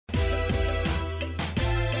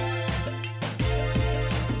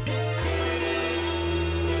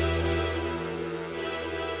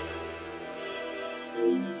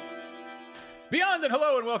Beyond and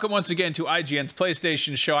hello and welcome once again to IGN's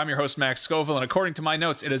PlayStation Show. I'm your host, Max Scoville, and according to my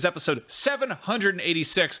notes, it is episode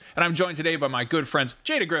 786, and I'm joined today by my good friends,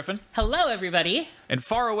 Jada Griffin. Hello, everybody. And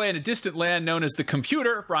far away in a distant land known as the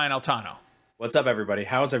computer, Brian Altano. What's up, everybody?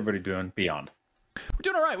 How's everybody doing beyond? We're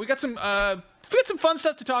doing all right. We got some fun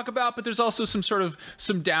stuff to talk about, but there's also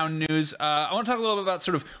some down news. I want to talk a little bit about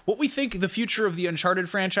sort of what we think the future of the Uncharted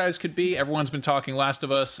franchise could be. Everyone's been talking Last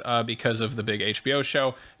of Us because of the big HBO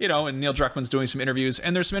show, and Neil Druckmann's doing some interviews,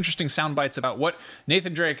 and there's some interesting sound bites about what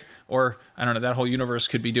Nathan Drake, or I don't know, that whole universe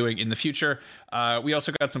could be doing in the future. We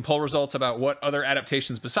also got some poll results about what other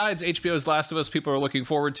adaptations besides HBO's Last of Us people are looking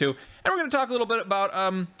forward to, and we're going to talk a little bit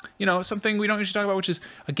about something we don't usually talk about, which is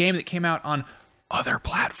a game that came out on other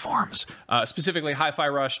platforms. Specifically, Hi-Fi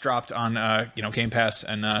Rush dropped on Game Pass,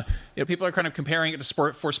 and people are kind of comparing it to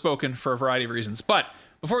Forspoken for a variety of reasons. But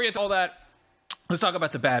before we get to all that, let's talk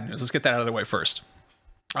about the bad news. Let's get that out of the way first.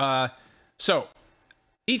 So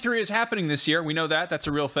E3 is happening this year. We know that. That's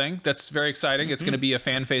a real thing. That's very exciting. It's going to be a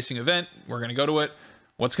fan-facing event. We're going to go to it.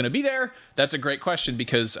 What's going to be there? That's a great question,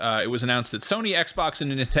 because it was announced that Sony, Xbox,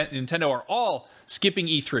 and Nintendo are all skipping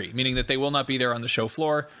E3, meaning that they will not be there on the show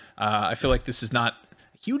floor. I feel like this is not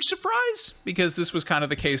a huge surprise, because this was kind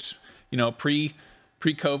of the case,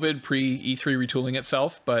 pre-COVID, pre-E3 retooling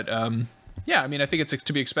itself. But I think it's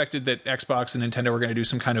to be expected that Xbox and Nintendo are going to do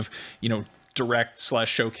some kind of,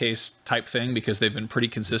 direct/showcase type thing, because they've been pretty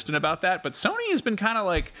consistent about that. But Sony has been kind of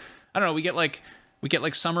like, I don't know, we get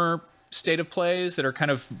like summer state of plays that are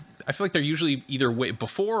kind of, I feel like they're usually either way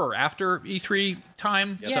before or after E3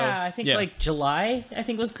 time. Yeah, so, I think like July, I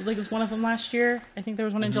think was one of them last year. I think there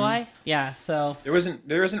was one in July. Yeah, so there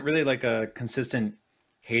isn't really like a consistent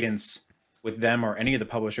cadence with them or any of the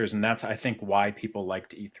publishers, and that's I think why people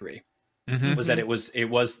liked E3. Was that it was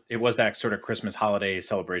that sort of Christmas holiday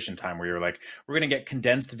celebration time where you're like, we're going to get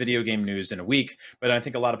condensed video game news in a week. But I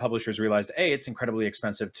think a lot of publishers realized, A, it's incredibly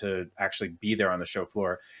expensive to actually be there on the show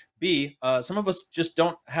floor. B, some of us just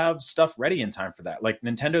don't have stuff ready in time for that. Like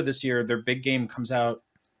Nintendo this year, their big game comes out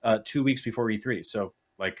 2 weeks before E3. So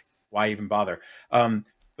like, why even bother?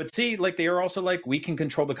 But C, like they are also like, we can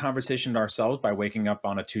control the conversation ourselves by waking up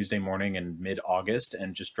on a Tuesday morning in mid-August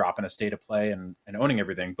and just dropping a state of play and owning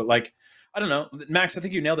everything. But like, I don't know, Max, I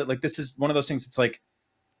think you nailed it. Like, this is one of those things. It's like,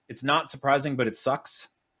 it's not surprising, but it sucks.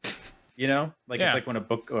 It's like when a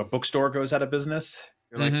bookstore goes out of business.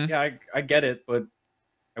 You're like, yeah, I get it, but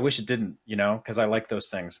I wish it didn't, because I like those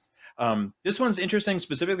things. This one's interesting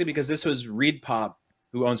specifically because this was ReedPop,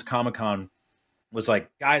 who owns Comic-Con, was like,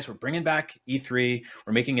 guys, we're bringing back E3.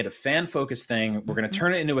 We're making it a fan-focused thing. We're going to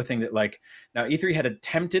turn it into a thing that now E3 had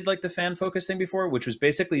attempted like the fan-focused thing before, which was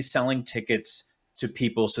basically selling tickets to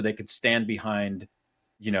people so they could stand behind,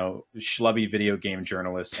 schlubby video game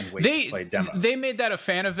journalists and wait to play demos. They made that a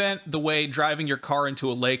fan event the way driving your car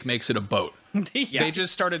into a lake makes it a boat. They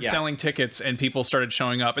just started selling tickets and people started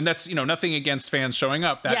showing up. And that's, nothing against fans showing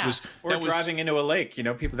up. That was driving into a lake,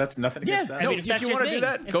 people, that's nothing against that. No, if you want to do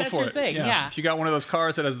that, go for it. Yeah. If you got one of those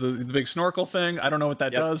cars that has the big snorkel thing, I don't know what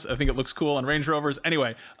that does. I think it looks cool on Range Rovers.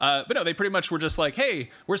 Anyway, but no, they pretty much were just like,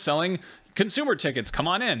 hey, we're selling consumer tickets, come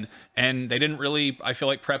on in. And they didn't really, I feel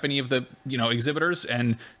like, prep any of the exhibitors,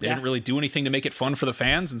 and they didn't really do anything to make it fun for the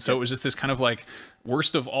fans. And so it was just this kind of like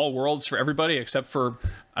worst of all worlds for everybody, except for,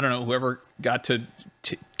 I don't know, whoever got to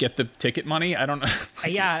get the ticket money. I don't know.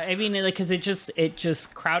 Yeah, I mean, because it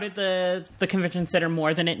just crowded the convention center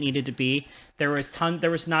more than it needed to be. There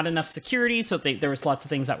was not enough security, so there was lots of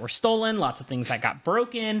things that were stolen, lots of things that got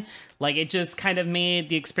broken. Like, it just kind of made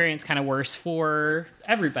the experience kind of worse for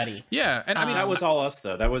everybody. Yeah, and I mean, that was all us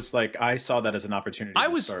though. That was like, I saw that as an opportunity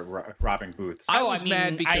to start robbing booths. I was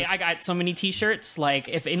mad because I got so many T-shirts. Like,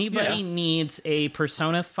 if anybody needs a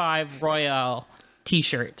Persona 5 Royale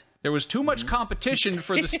T-shirt, there was too much competition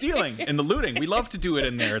for the stealing and the looting. We love to do it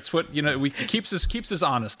in there. It's what keeps us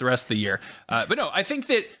honest the rest of the year. But no, I think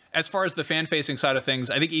that as far as the fan-facing side of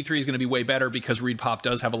things, I think E3 is going to be way better because ReedPop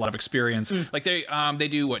does have a lot of experience. Like they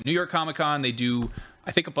do New York Comic Con. They do,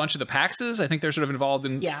 I think, a bunch of the PAXs. I think they're sort of involved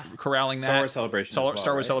in corralling that. Star Wars Celebration.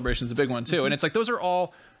 Star Wars Celebration is a big one too, and it's like those are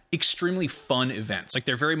all extremely fun events. Like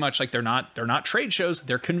they're very much like they're not trade shows,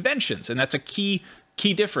 they're conventions, and that's a key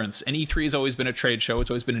difference. And E3 has always been a trade show. It's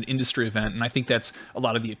always been an industry event, and I think that's a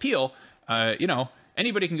lot of the appeal.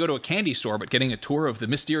 Anybody can go to a candy store, but getting a tour of the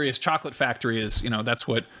mysterious chocolate factory is, that's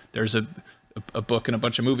what there's a book and a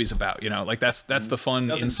bunch of movies about, like that's the fun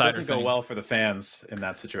insider doesn't thing. go well for the fans in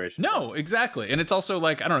that situation. No, exactly. And it's also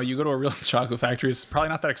like, I don't know, you go to a real chocolate factory, it's probably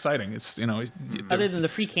not that exciting. It's, other than the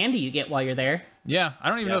free candy you get while you're there. Yeah. I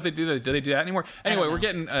don't even know if they do that. Do they do that anymore? Anyway, we're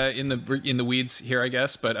getting in the weeds here, I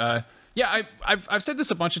guess. But Yeah, I've said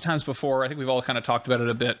this a bunch of times before. I think we've all kind of talked about it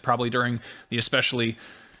a bit, probably during the especially,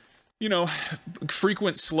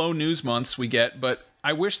 frequent slow news months we get. But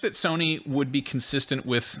I wish that Sony would be consistent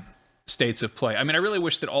with states of play. I mean, I really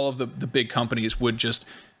wish that all of the big companies would just,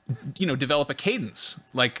 develop a cadence,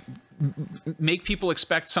 like make people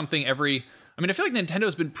expect something every. I mean, I feel like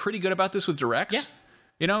Nintendo's been pretty good about this with directs.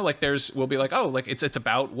 Yeah. We'll be like, oh, like it's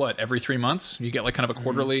about what, every 3 months you get like kind of a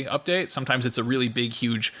quarterly update. Sometimes it's a really big,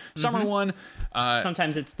 huge summer one.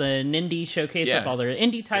 Sometimes it's the Nindy showcase with all their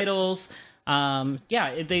indie titles. I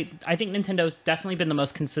think Nintendo's definitely been the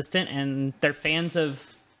most consistent, and their fans have,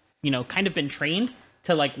 kind of been trained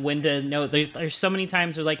to like when to know. There's so many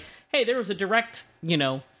times they're like, hey, there was a direct,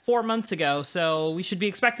 4 months ago, so we should be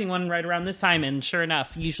expecting one right around this time. And sure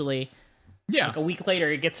enough, usually, like a week later,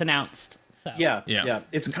 it gets announced. So. Yeah.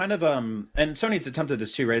 It's kind of and Sony's attempted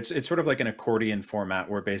this too, right? It's sort of like an accordion format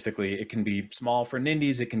where basically it can be small for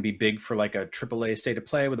indies, it can be big for like a AAA state of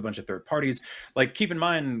play with a bunch of third parties. Like, keep in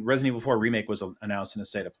mind, Resident Evil 4 Remake was announced in a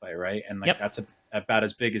state of play, right? And like that's about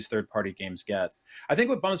as big as third party games get. I think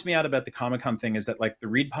what bums me out about the Comic-Con thing is that like the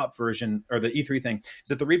ReedPop version, or the E3 thing, is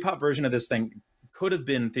that the ReedPop version of this thing could have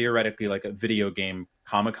been theoretically like a video game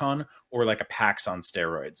Comic-Con or like a PAX on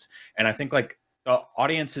steroids. And I think like the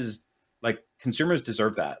audiences, like consumers,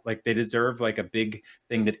 deserve that. Like, they deserve like a big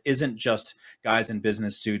thing that isn't just guys in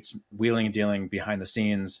business suits wheeling and dealing behind the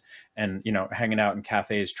scenes and, hanging out in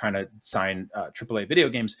cafes trying to sign AAA video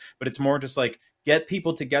games, but it's more just like get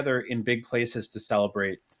people together in big places to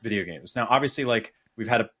celebrate video games. Now, obviously, like we've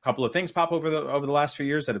had a couple of things pop over the last few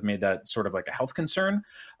years that have made that sort of like a health concern,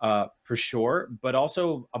 for sure. But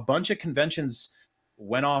also a bunch of conventions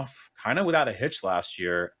went off kind of without a hitch last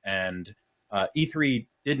year, and E3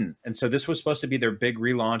 didn't. And so this was supposed to be their big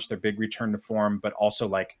relaunch, their big return to form, but also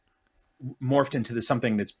like morphed into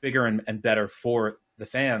something that's bigger and better for the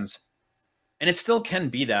fans. And it still can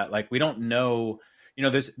be that. Like, we don't know,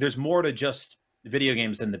 there's more to just video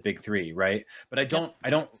games than the big three, right? But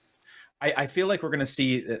I feel like we're going to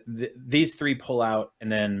see these three pull out,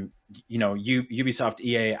 and then Ubisoft,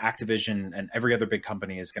 EA, Activision, and every other big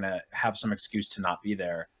company is going to have some excuse to not be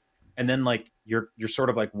there. And then like you're sort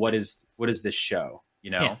of like, what is this show?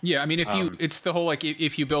 I mean, it's the whole like,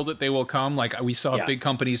 if you build it, they will come. Like, we saw big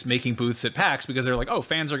companies making booths at PAX because they're like, oh,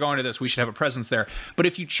 fans are going to this, we should have a presence there. But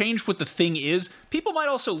if you change what the thing is, people might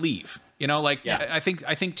also leave. I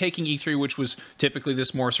think taking E3, which was typically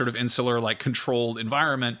this more sort of insular, like controlled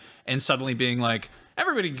environment, and suddenly being like,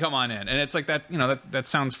 everybody can come on in, and it's like that. That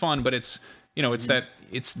sounds fun, but it's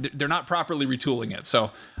they're not properly retooling it.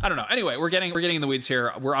 So I don't know. Anyway, we're getting in the weeds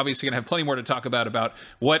here. We're obviously going to have plenty more to talk about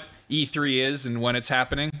what E3 is and when it's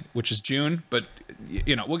happening, which is June. But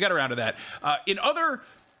we'll get around to that. In other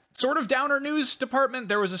sort of downer news department,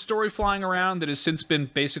 there was a story flying around that has since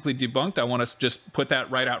been basically debunked. I want to just put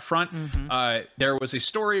that right out front. There was a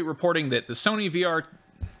story reporting that the Sony VR.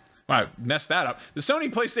 I messed that up. The Sony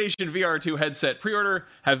PlayStation VR 2 headset pre-order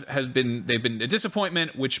they've been a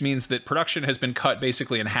disappointment, which means that production has been cut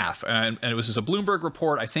basically in half. And it was just a Bloomberg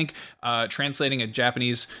report, I think, translating a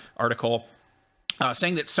Japanese article,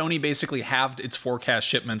 saying that Sony basically halved its forecast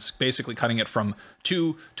shipments, basically cutting it from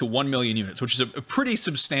 2 to 1 million units, which is a pretty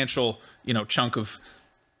substantial, chunk of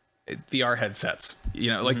VR headsets.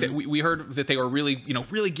 That we heard that they were really,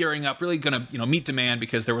 really gearing up, really going to, meet demand,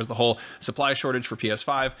 because there was the whole supply shortage for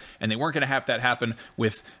PS5, and they weren't going to have that happen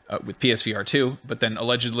with PSVR 2. But then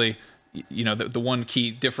allegedly, the one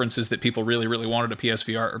key difference is that people really, really wanted a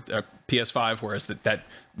PSVR or PS5, whereas that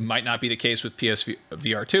might not be the case with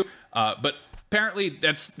PSVR 2. But apparently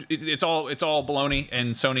it's all baloney,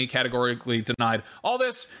 and Sony categorically denied all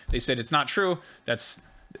this. They said it's not true.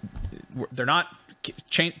 They're not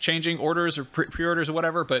changing orders or pre-orders or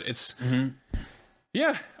whatever, but it's I don't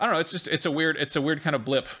know, it's a weird kind of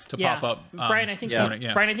blip to pop up. Brian, I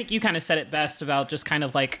think you kind of said it best about just kind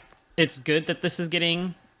of like, it's good that this is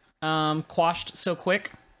getting quashed so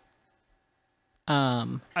quick.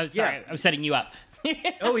 I'm sorry, I was setting you up.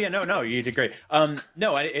 Oh yeah, no, you did great.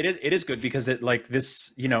 No, it is good because it, like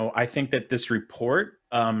this, I think that this report,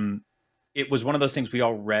 it was one of those things we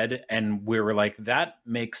all read and we were like, that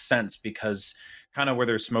makes sense, because kind of where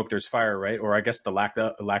there's smoke, there's fire, right? Or I guess the lack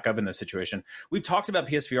of in this situation. We've talked about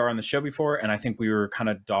PSVR on the show before, and I think we were kind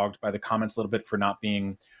of dogged by the comments a little bit for not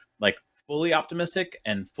being like fully optimistic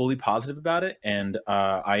and fully positive about it. And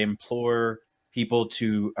I implore people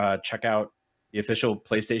to check out the official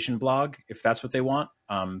PlayStation blog if that's what they want.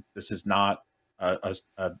 This is not a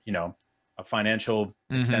financial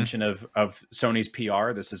extension of Sony's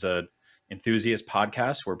PR. This is a enthusiast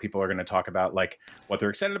podcast where people are going to talk about like what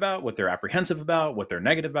they're excited about, what they're apprehensive about, what they're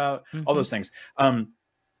negative about, all those things.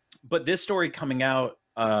 But this story coming out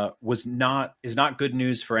is not good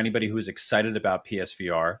news for anybody who is excited about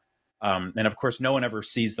PSVR. And of course, no one ever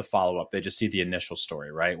sees the follow-up. They just see the initial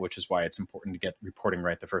story, right? Which is why it's important to get reporting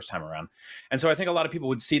right the first time around. And so I think a lot of people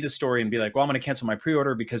would see the story and be like, well, I'm going to cancel my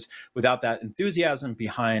pre-order because without that enthusiasm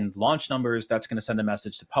behind launch numbers, that's going to send a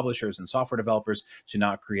message to publishers and software developers to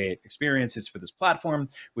not create experiences for this platform,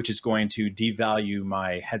 which is going to devalue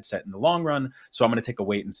my headset in the long run. So I'm going to take a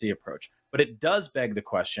wait and see approach. But it does beg the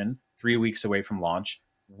question, 3 weeks away from launch,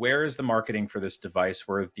 where is the marketing for this device?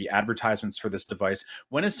 Where are the advertisements for this device?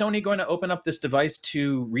 When is Sony going to open up this device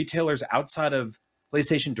to retailers outside of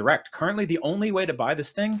PlayStation Direct? Currently, the only way to buy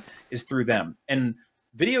this thing is through them. And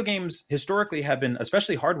video games historically have been,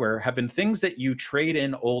 especially hardware, have been things that you trade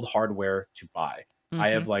in old hardware to buy.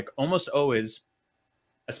 I have like almost always,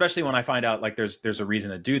 especially when I find out like there's a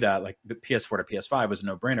reason to do that, like the PS4 to PS5 was a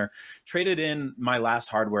no-brainer, traded in my last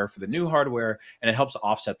hardware for the new hardware, and it helps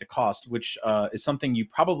offset the cost, which is something you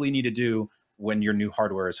probably need to do when your new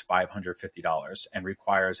hardware is $550 and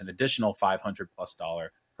requires an additional $500+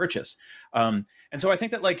 purchase. And so I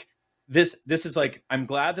think that like this is like, I'm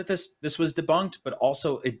glad that this was debunked, but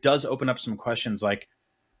also it does open up some questions like,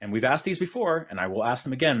 and we've asked these before, and I will ask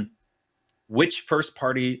them again. Which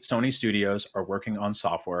first-party Sony studios are working on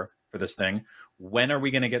software for this thing? When are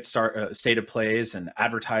we going to get state of plays and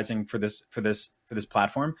advertising for this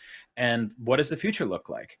platform? And what does the future look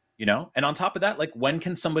like? You know, and on top of that, like when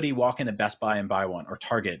can somebody walk into Best Buy and buy one, or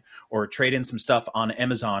Target, or trade in some stuff on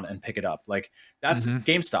Amazon and pick it up? Like that's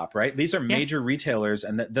GameStop, right? These are major retailers,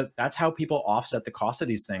 and that's how people offset the cost of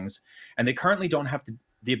these things. And they currently don't have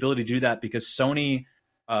the ability to do that because Sony,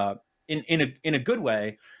 in a good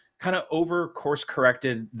way, kind of over course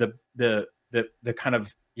corrected the kind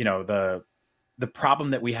of, you know, the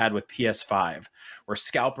problem that we had with PS5, where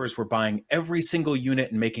scalpers were buying every single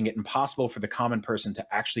unit and making it impossible for the common person to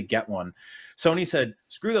actually get one. Sony said,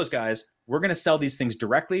 screw those guys. We're going to sell these things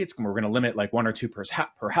directly. We're going to limit like 1 or 2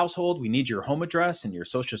 per household. We need your home address and your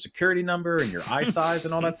social security number and your eye size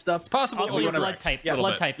and all that stuff. It's possible. Also your blood type. Yeah,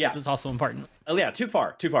 blood type, which is also important. Oh yeah, too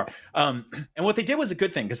far. And what they did was a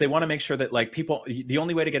good thing because they want to make sure that like people, the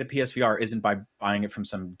only way to get a PSVR isn't by buying it from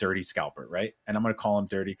some dirty scalper, right? And I'm going to call him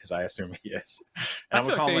dirty because I assume he is. And I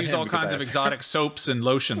feel like they use all kinds of exotic soaps and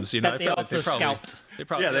lotions. You know, that they also scalped. They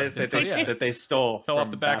probably that they stole fell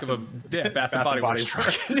off the back of a Bath and Body Works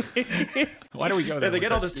truck. Why do we go there? They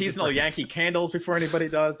get all the seasonal Yankee candles before anybody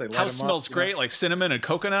does. They house smells great, like cinnamon and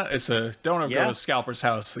coconut. It's a don't go to Scalper's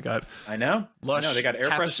house. They got I know. They got air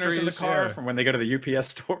fresheners in the car from when they go to the UPS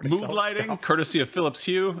store. Mood lighting, courtesy of Philips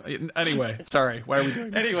Hue. Anyway, sorry. Why are we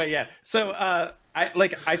doing this? Anyway, yeah. So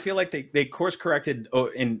I feel like they course corrected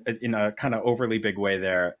in a kind of overly big way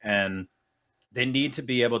there, and they need to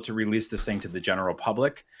be able to release this thing to the general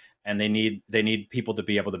public, and they need people to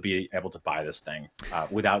be able to buy this thing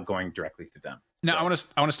without going directly through them. Now, I want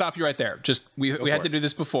to stop you right there. Just we had to do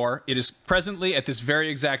this before. It is presently at this very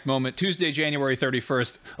exact moment, Tuesday, January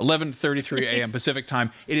 31st, 11:33 a.m. Pacific time.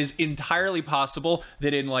 It is entirely possible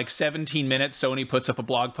that in like 17 minutes, Sony puts up a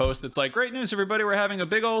blog post that's like, "Great news, everybody! We're having a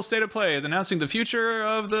big old state of play, announcing the future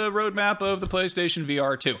of the roadmap of the PlayStation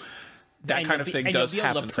VR 2." That kind of thing does happen.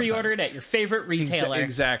 You'll be able to pre-order it at your favorite retailer.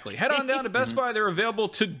 Exactly. Head on down to Best Buy. They're available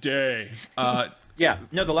today. Yeah.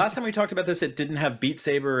 No, the last time we talked about this, it didn't have Beat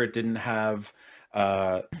Saber. It didn't have,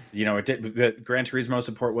 the Gran Turismo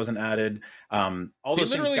support wasn't added. All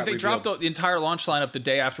those things they dropped the entire launch lineup the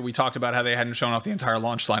day after we talked about how they hadn't shown off the entire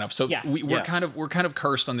launch lineup. So we're kind of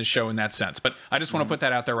cursed on this show in that sense. But I just want to put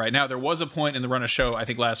that out there right now. There was a point in the run of show, I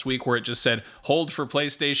think last week, where it just said hold for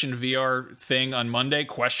PlayStation VR thing on Monday ?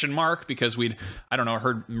 Because we'd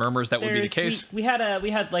heard murmurs that would be the case. We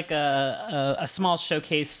had like a small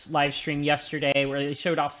showcase live stream yesterday where they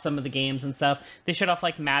showed off some of the games and stuff. They showed off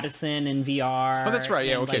like Madison in VR. Oh, that's right.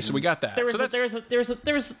 Yeah. Okay. So we got that. There was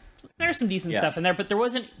some decent stuff in there, but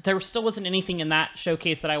there still wasn't anything in that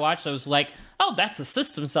showcase that I watched. I was like, oh, that's a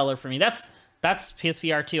system seller for me. That's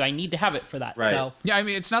PSVR 2. I need to have it for that. Right. So yeah, I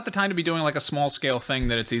mean, it's not the time to be doing like a small scale thing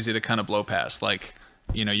that it's easy to kind of blow past. Like,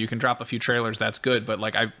 you know, you can drop a few trailers. That's good. But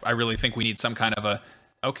like, I really think we need some kind of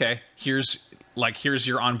here's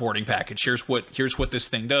your onboarding package. Here's what this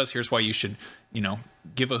thing does. Here's why you should,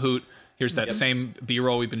 give a hoot. Here's that same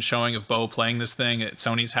B-roll we've been showing of Bo playing this thing at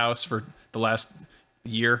Sony's house for the last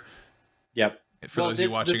year. Yep. For those of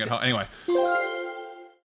you watching at home. Anyway.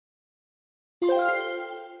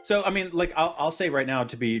 So, I mean, like, I'll say right now,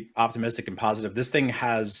 to be optimistic and positive, this thing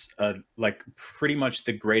has, pretty much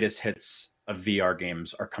the greatest hits of VR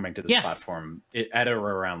games are coming to this platform at or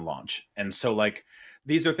around launch. And so, like,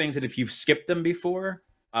 these are things that if you've skipped them before,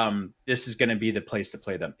 this is going to be the place to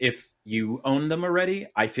play them. If you own them already,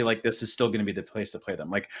 I feel like this is still going to be the place to play them.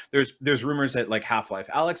 Like there's rumors that like Half-Life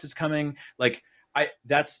Alyx is coming. Like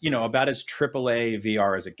that's, you know, about as AAA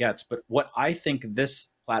VR as it gets. But what I think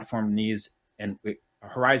this platform needs, and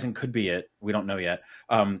Horizon could be it, we don't know yet,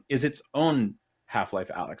 is its own Half-Life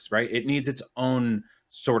Alyx, right? It needs its own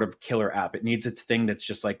sort of killer app. It needs its thing that's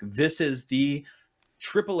just like, this is the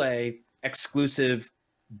AAA exclusive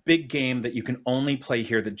big game that you can only play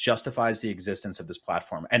here that justifies the existence of this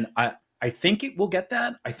platform. And I think it will get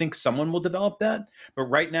that. I think someone will develop that. But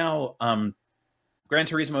right now, Gran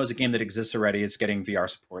Turismo is a game that exists already. It's getting VR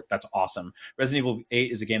support. That's awesome. Resident Evil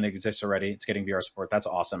 8 is a game that exists already. It's getting VR support. That's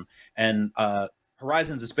awesome. And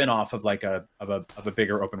Horizon's a spin-off of like a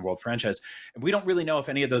bigger open world franchise. And we don't really know if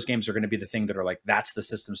any of those games are going to be the thing that are like, that's the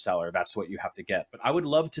system seller. That's what you have to get. But I would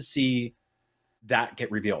love to see that get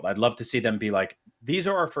revealed. I'd love to see them be like, these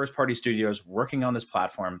are our first party studios working on this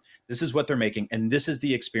platform. This is what they're making. And this is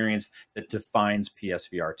the experience that defines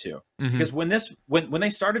PSVR 2. Mm-hmm. Because when they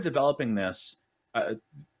started developing this,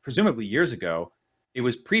 presumably years ago, it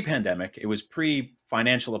was pre-pandemic. It was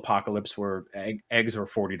pre-financial apocalypse where eggs were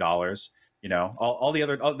 $40. You know, all the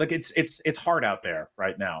other, like it's hard out there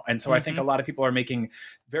right now. And so I think a lot of people are making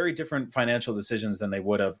very different financial decisions than they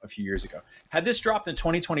would have a few years ago. Had this dropped in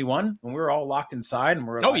 2021 when we were all locked inside and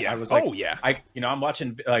I was like, I'm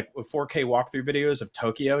watching like 4K walkthrough videos of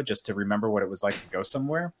Tokyo just to remember what it was like to go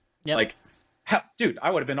somewhere. Yep. Like, dude, I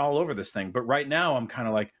would have been all over this thing. But right now I'm kind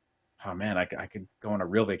of like, oh man, I could go on a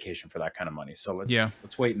real vacation for that kind of money. So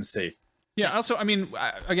let's wait and see. Yeah. Also, I mean,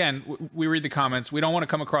 again, we read the comments. We don't want to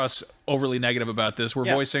come across overly negative about this. We're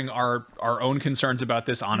voicing our own concerns about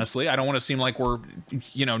this. Honestly, I don't want to seem like we're,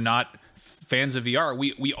 you know, not fans of VR.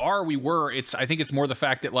 We were. I think it's more the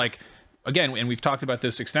fact that, like, again, and we've talked about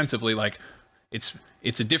this extensively. Like, it's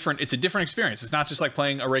a different experience. It's not just like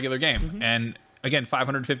playing a regular game. Mm-hmm. And again,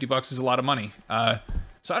 $550 is a lot of money.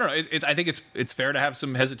 So I don't know. I think it's fair to have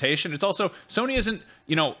some hesitation. It's also, Sony isn't,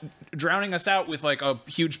 you know, drowning us out with like a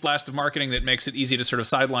huge blast of marketing that makes it easy to sort of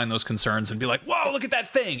sideline those concerns and be like, whoa, look at that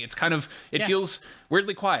thing. It's kind of, it feels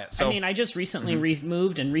weirdly quiet. So I mean, I just recently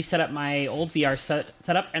moved and reset up my old VR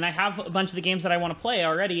setup, and I have a bunch of the games that I want to play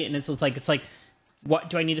already. And it's like,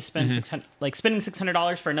 what do I need to spend spending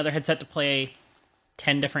 $600 for another headset to play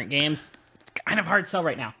 10 different games? Kind of hard sell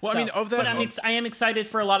right now. Well, so, I mean, but I am excited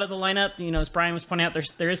for a lot of the lineup. You know, as Brian was pointing out,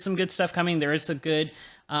 there is some good stuff coming. There is a good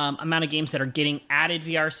amount of games that are getting added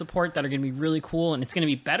VR support that are going to be really cool, and it's going to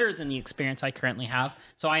be better than the experience I currently have.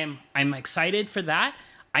 So I'm excited for that.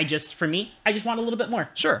 I just want a little bit more.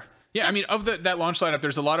 Sure. Yeah, I mean, of that launch lineup,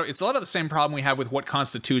 it's a lot of the same problem we have with what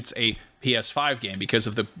constitutes a PS5 game because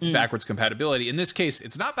of the backwards compatibility. In this case,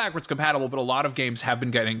 it's not backwards compatible, but a lot of games they've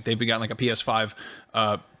been getting like a PS5,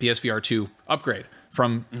 PSVR 2 upgrade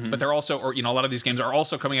from, but they're also, or, you know, a lot of these games are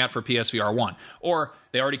also coming out for PSVR 1, or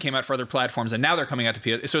they already came out for other platforms and now they're coming out to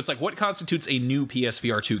PS. So it's like, what constitutes a new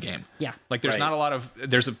PSVR 2 game? Yeah. Like there's not a lot of,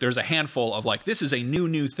 there's a handful of like, this is a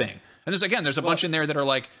new thing. And there's a bunch in there that are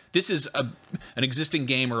like, this is an existing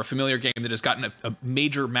game or a familiar game that has gotten a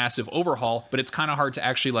major, massive overhaul, but it's kind of hard to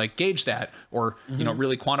actually like gauge that or, you know,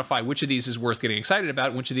 really quantify which of these is worth getting excited about,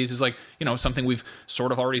 and which of these is like, you know, something we've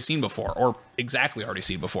sort of already seen before or exactly already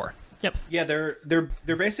seen before. Yep. Yeah, they're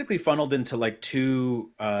basically funneled into like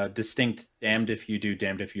two distinct damned if you do,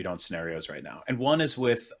 damned if you don't scenarios right now. And one is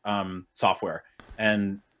with software.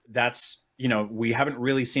 And that's, you know, we haven't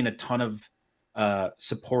really seen a ton of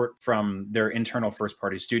support from their internal first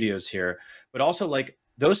party studios here, but also like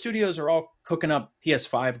those studios are all cooking up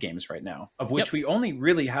PS5 games right now, of which we only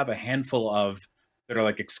really have a handful of that are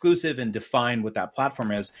like exclusive and define what that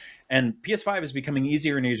platform is. And PS5 is becoming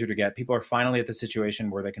easier and easier to get. People are finally at the situation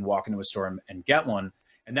where they can walk into a store and get one.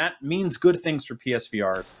 And that means good things for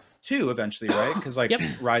PSVR 2 eventually, right? Because like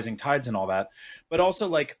rising tides and all that. But also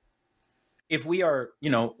like if we are, you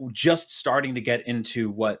know, just starting to get into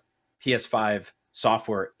what PS5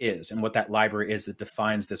 software is and what that library is that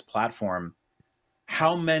defines this platform,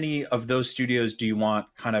 how many of those studios do you want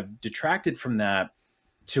kind of detracted from that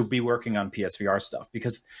to be working on PSVR stuff?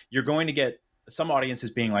 Because you're going to get some audiences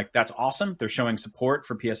being like, that's awesome, they're showing support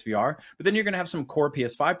for PSVR, but then you're going to have some core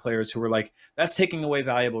PS5 players who are like, that's taking away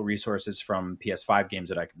valuable resources from PS5 games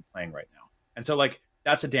that I can be playing right now. And so like,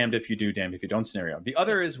 that's a damned if you do, damned if you don't scenario. The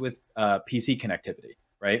other is with PC connectivity,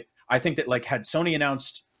 right? I think that like had Sony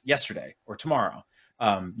announced yesterday or tomorrow,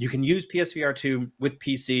 you can use PSVR 2 with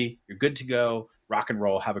PC, you're good to go, rock and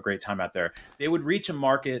roll, have a great time out there. They would reach a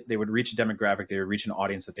market, they would reach a demographic, they would reach an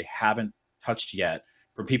audience that they haven't touched yet.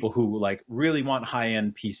 for people who like really want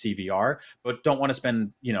high-end PC VR, but don't want to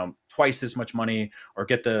spend, twice as much money or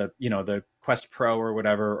get the, the Quest Pro or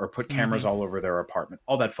whatever, or put cameras all over their apartment,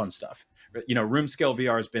 all that fun stuff. Room scale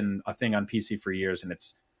VR has been a thing on PC for years, and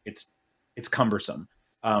it's cumbersome.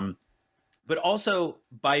 But also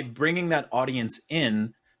by bringing that audience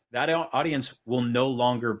in, that audience will no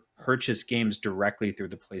longer purchase games directly through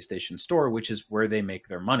the PlayStation Store, which is where they make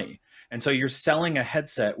their money. And so you're selling a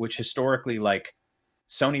headset, which historically, like,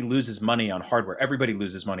 Sony loses money on hardware. Everybody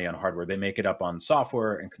loses money on hardware. They make it up on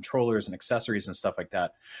software and controllers and accessories and stuff like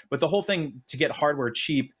that. But the whole thing to get hardware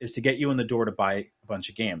cheap is to get you in the door to buy a bunch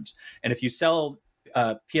of games. And if you sell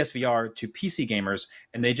PSVR to PC gamers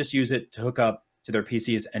and they just use it to hook up to their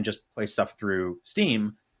PCs and just play stuff through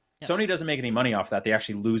Steam, Sony doesn't make any money off that. They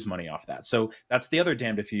actually lose money off that. So that's the other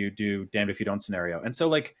damned if you do, damned if you don't scenario. And so,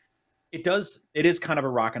 like, it is kind of a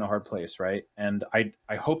rock and a hard place, right? And I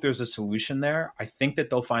hope there's a solution there. I think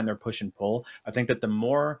that they'll find their push and pull. I think that the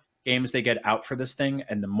more games they get out for this thing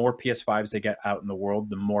and the more PS5s they get out in the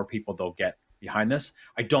world, the more people they'll get behind this.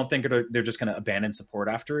 I don't think they're just going to abandon support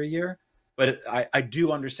after a year. But I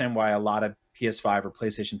do understand why a lot of PS5 or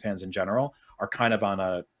PlayStation fans in general are kind of on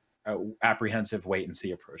a apprehensive wait and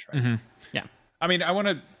see approach right now. Yeah. I mean, I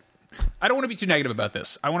don't want to be too negative about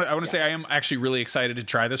this. I want to say I am actually really excited to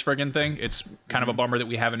try this friggin' thing. It's kind of a bummer that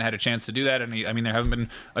we haven't had a chance to do that. And I mean, there haven't been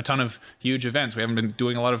a ton of huge events. We haven't been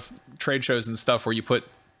doing a lot of trade shows and stuff where you put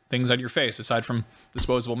things on your face aside from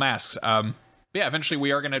disposable masks. Yeah, eventually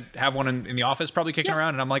we are going to have one in the office probably kicking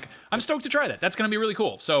around. And I'm stoked to try that. That's going to be really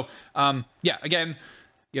cool. So, yeah, again,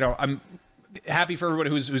 I'm happy for everybody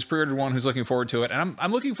who's pre-ordered one, who's looking forward to it, and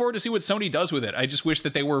I'm looking forward to see what Sony does with it. I just wish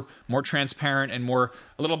that they were more transparent and more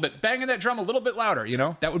a little bit banging that drum a little bit louder.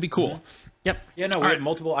 That would be cool. Yep. Yeah. No, we had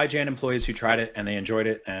multiple IGN employees who tried it and they enjoyed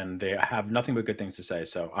it, and they have nothing but good things to say.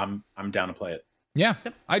 So I'm down to play it. Yeah.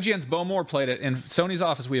 Yep. IGN's Bo Moore played it in Sony's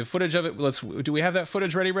office. We have footage of it. Do we have that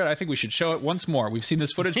footage ready, Brett? I think we should show it once more. We've seen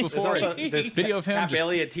this footage before. This video of him. Pat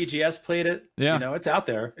Bailey at TGS played it. Yeah. It's out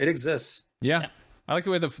there. It exists. Yeah. I like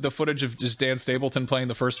the way the footage of just Dan Stapleton playing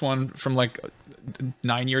the first one from like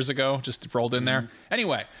 9 years ago just rolled in there.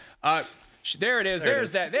 Anyway, there it is.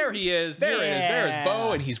 There he is. There's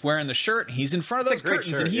Bo, and he's wearing the shirt. He's in front of those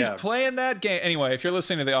curtains, and he's playing that game. Anyway, if you're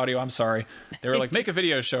listening to the audio, I'm sorry. They were like, make a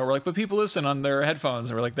video show. We're like, but people listen on their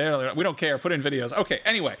headphones. And we're like, we don't care. Put in videos. Okay,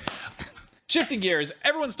 anyway. Shifting gears,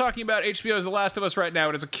 everyone's talking about HBO's The Last of Us right now.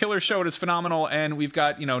 It is a killer show. It is phenomenal. And we've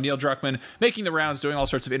got, Neil Druckmann making the rounds, doing all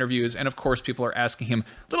sorts of interviews. And of course, people are asking him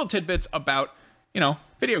little tidbits about,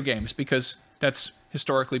 video games, because that's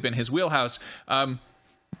historically been his wheelhouse.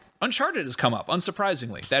 Uncharted has come up,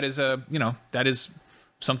 unsurprisingly. That is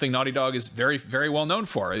something Naughty Dog is very, very well known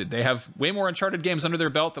for. They have way more Uncharted games under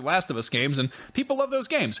their belt than Last of Us games, and people love those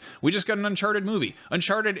games. We just got an Uncharted movie.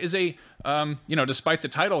 Uncharted is a, despite the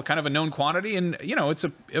title, kind of a known quantity, and, it's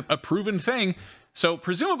a proven thing. So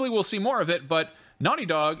presumably we'll see more of it, but Naughty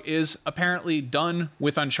Dog is apparently done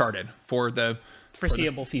with Uncharted for the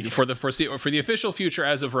foreseeable future. For the official future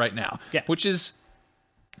as of right now. Yeah. Which is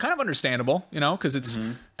kind of understandable, because it's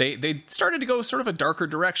they started to go sort of a darker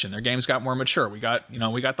direction. Their games got more mature. We got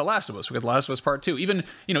The Last of Us. We got The Last of Us Part 2. Even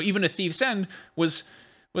A Thief's End was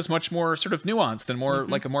much more sort of nuanced and more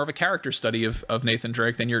like more of a character study of Nathan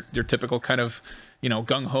Drake than your typical kind of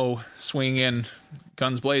gung ho, swinging in,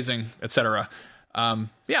 guns blazing, etc. I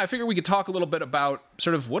figured we could talk a little bit about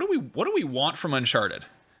sort of what do we want from Uncharted,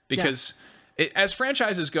 because. Yeah. As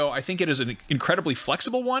franchises go, I think it is an incredibly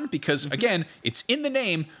flexible one because, again, it's in the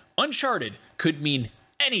name. Uncharted could mean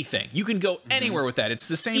anything. You can go anywhere with that. It's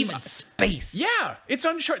the same. Even space. Yeah, it's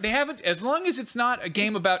Uncharted. They haven't, as long as it's not a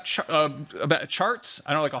game about charts.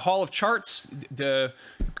 I don't know, like a hall of charts.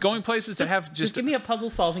 Going places that have just give me a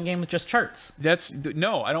puzzle-solving game with just charts.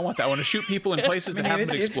 No, I don't want that. I want to shoot people in places that haven't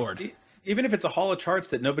been explored. Even if it's a hall of charts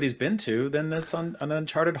that nobody's been to, then it's on an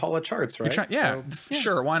Uncharted hall of charts, right?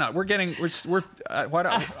 Sure. Why not? I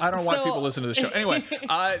don't know why people listen to the show. Anyway,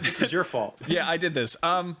 this is your fault. Yeah, I did this.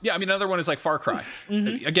 Another one is like Far Cry.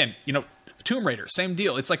 Again, Tomb Raider, same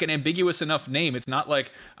deal. It's like an ambiguous enough name. It's not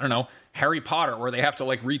like, I don't know, Harry Potter, where they have to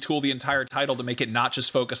like retool the entire title to make it not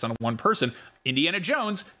just focused on one person. Indiana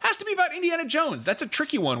Jones has to be about Indiana Jones. That's a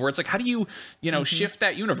tricky one where it's like, how do you, shift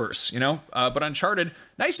that universe, But Uncharted,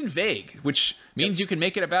 nice and vague, which means you can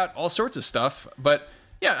make it about all sorts of stuff. But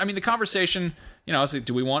yeah, I mean, the conversation, is like,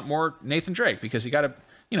 do we want more Nathan Drake? Because he got a,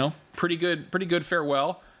 pretty good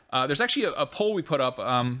farewell. There's actually a poll we put up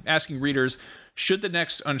asking readers, should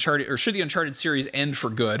the Uncharted series end for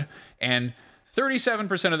good? And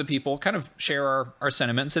 37% of the people kind of share our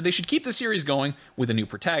sentiment and said they should keep the series going with a new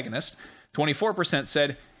protagonist. 24%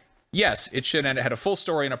 said yes, it should end. It had a full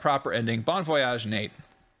story and a proper ending. Bon voyage, Nate.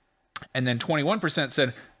 And then 21%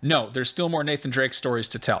 said, no, there's still more Nathan Drake stories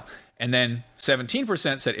to tell. And then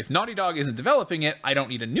 17% said, if Naughty Dog isn't developing it, I don't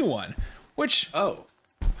need a new one. Which,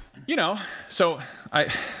 you know, so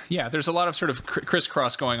there's a lot of sort of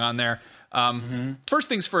crisscross going on there. First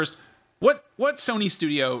things first, what Sony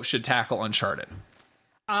studio should tackle Uncharted?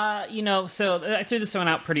 You know, so I threw this one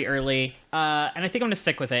out pretty early, and I think I'm going to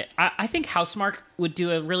stick with it. I think Housemarque would do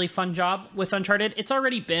a really fun job with Uncharted. It's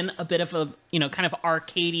already been a bit of a, you know, kind of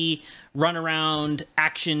arcadey, run-around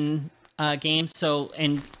action game. So,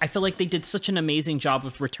 and I feel like they did such an amazing job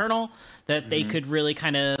with Returnal that they could really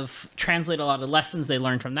kind of translate a lot of lessons they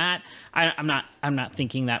learned from that. I'm not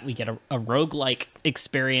thinking that we get a roguelike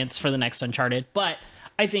experience for the next Uncharted, but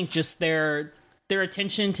I think just their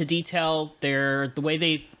attention to detail, the way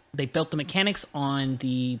they built the mechanics on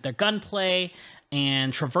their gunplay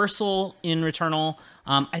and traversal in Returnal.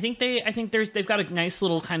 I think they've got a nice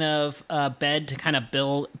little kind of bed to kind of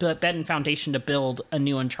bed and foundation to build a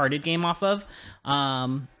new Uncharted game off of.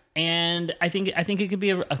 And I think it could be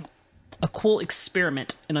a cool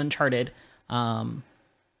experiment in Uncharted.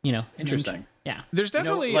 You know, interesting. Yeah, there's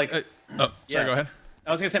definitely go ahead.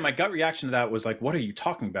 I was gonna say my gut reaction to that was like, "What are you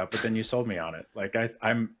talking about?" But then you sold me on it. Like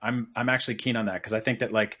I'm actually keen on that because I think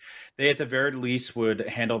that like they at the very least would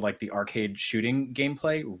handle like the arcade shooting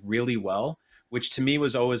gameplay really well, which to me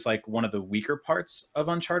was always like one of the weaker parts of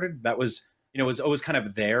Uncharted. That was, you know, was always kind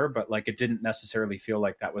of there, but like it didn't necessarily feel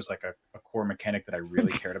like that was like a core mechanic that I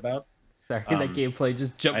really cared about. Sorry, that gameplay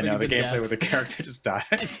just jumped. I know the gameplay death. where the character just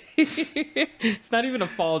dies. It's not even a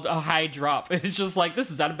high drop. It's just like,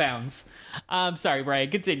 this is out of bounds. Sorry, Brian,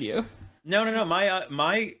 continue. No.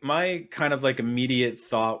 My kind of like immediate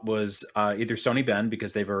thought was either Sony Bend,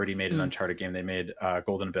 because they've already made an Uncharted game. They made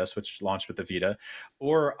Golden Abyss, which launched with the Vita,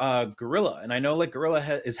 or Guerrilla. And I know like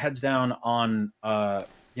Guerrilla is heads down on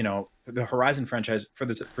you know, the Horizon franchise for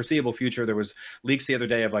the foreseeable future. There was leaks the other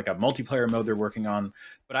day of like a multiplayer mode they're working on.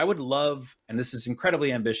 But I would love, and this is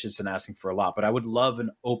incredibly ambitious and asking for a lot, but I would love an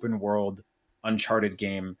open world Uncharted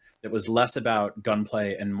game that was less about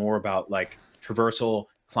gunplay and more about like traversal,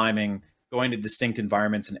 climbing, going to distinct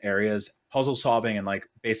environments and areas, puzzle solving, and like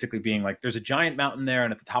basically being like, there's a giant mountain there,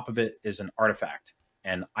 and at the top of it is an artifact,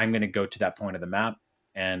 and I'm going to go to that point of the map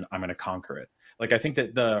and I'm going to conquer it. Like I think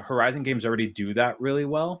that the Horizon games already do that really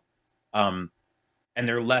well, and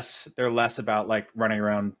they're less about like running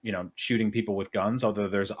around, you know, shooting people with guns. Although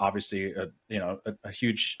there's obviously a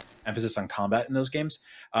huge emphasis on combat in those games.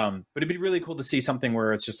 But it'd be really cool to see something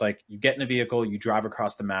where it's just like you get in a vehicle, you drive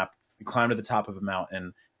across the map, you climb to the top of a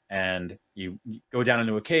mountain, and you go down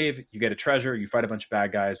into a cave, you get a treasure, you fight a bunch of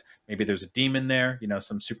bad guys. Maybe there's a demon there, you know,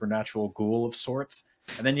 some supernatural ghoul of sorts,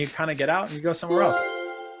 and then you kind of get out and you go somewhere else.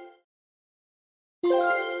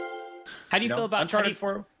 How do you feel about Uncharted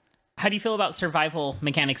 4? How do you feel about survival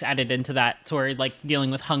mechanics added into that, to where like dealing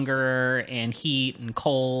with hunger and heat and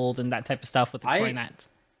cold and that type of stuff with exploring that?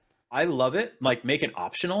 I love it. Like, make it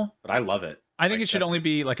optional, but I love it. I think it should only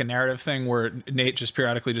be like a narrative thing where Nate just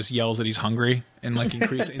periodically just yells that he's hungry and like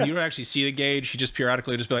increase, and you don't actually see the gauge. He just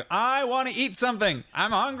periodically just be like, "I want to eat something.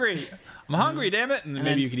 I'm hungry. I'm hungry. Damn it!" And then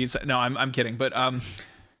maybe you could eat. No, I'm kidding. But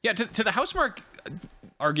yeah, to the Housemarque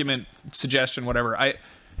argument, suggestion, whatever.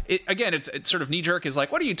 It's sort of knee jerk is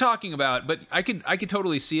like, what are you talking about? But I could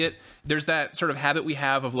totally see it. There's that sort of habit we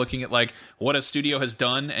have of looking at like what a studio has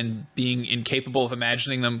done and being incapable of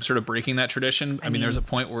imagining them sort of breaking that tradition. I mean, there's a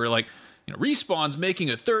point where like, you know, Respawn's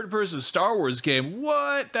making a third-person Star Wars game.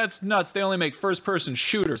 What? That's nuts. They only make first-person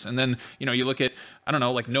shooters. And then, you know, you look at, I don't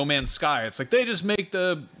know, like No Man's Sky. It's like they just make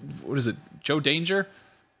what is it, Joe Danger?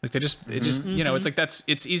 Like you know, it's like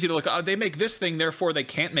it's easy to look, oh, they make this thing, therefore they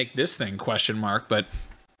can't make this thing, ? But,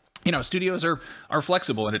 you know, studios are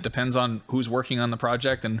flexible, and it depends on who's working on the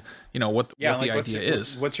project and, you know, what the idea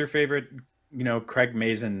is. What's your favorite, you know, Craig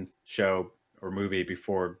Mazin show or movie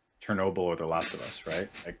before Chernobyl or The Last of Us, right?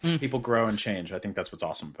 Like people grow and change. I think that's what's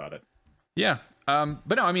awesome about it. Yeah.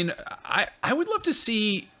 But no, I mean, I would love to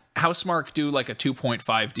see Housemarque do like a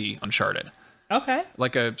 2.5D Uncharted. Okay.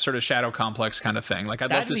 Like a sort of Shadow Complex kind of thing. Like I'd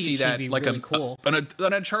love to see that. Like really cool. An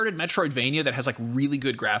Uncharted Metroidvania that has like really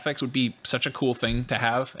good graphics would be such a cool thing to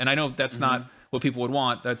have. And I know that's not what people would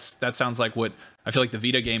want. That sounds like what I feel like the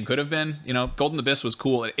Vita game could have been. You know, Golden Abyss was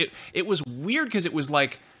cool. It was weird because it was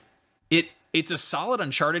like it's a solid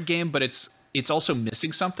Uncharted game, but it's also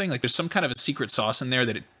missing something. Like there's some kind of a secret sauce in there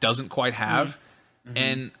that it doesn't quite have.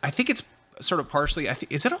 And I think it's sort of partially,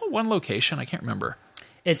 is it all one location? I can't remember.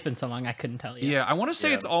 It's been so long, I couldn't tell you. Yeah, I want to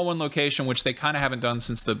say it's all one location, which they kind of haven't done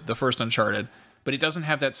since the first Uncharted. but it doesn't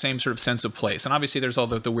have that same sort of sense of place. And obviously there's all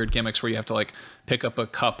the weird gimmicks where you have to like pick up a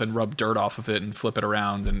cup and rub dirt off of it and flip it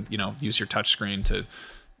around and, you know, use your touch screen to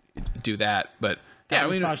do that. But yeah,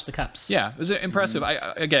 massage the cups. Yeah, it was impressive.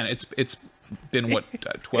 Again, it's been what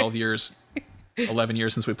 12 years, 11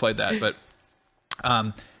 years since we played that, but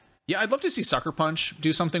yeah, I'd love to see Sucker Punch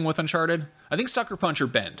do something with Uncharted. I think Sucker Punch or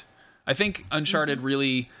Bend. I think Uncharted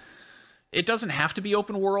really, it doesn't have to be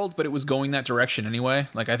open world, but it was going that direction anyway.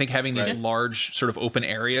 Like, I think having these large sort of open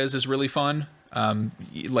areas is really fun.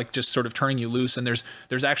 Like just sort of turning you loose, and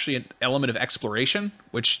there's actually an element of exploration,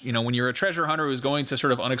 which, you know, when you're a treasure hunter who's going to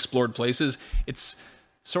sort of unexplored places, it's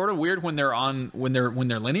sort of weird when they're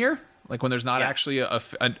linear, like when there's not actually a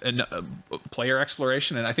player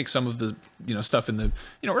exploration. And I think some of the, you know, stuff in the,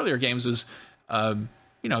 you know, earlier games was,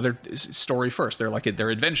 you know, they're story first. They're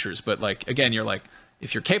adventures, but like, again, you're like,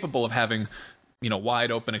 if you're capable of having, you know,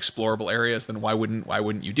 wide open explorable areas, then why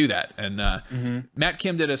wouldn't you do that? And Matt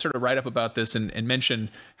Kim did a sort of write up about this and mentioned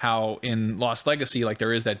how in Lost Legacy, like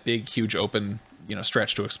there is that big, huge open, you know,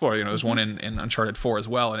 stretch to explore. You know, there's one in Uncharted 4 as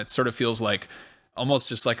well, and it sort of feels like almost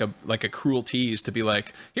just like a cruel tease to be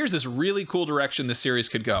like, here's this really cool direction this series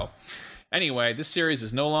could go. Anyway, this series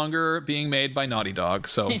is no longer being made by Naughty Dog,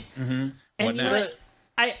 so what next?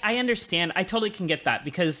 I understand. I totally can get that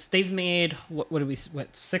because they've made what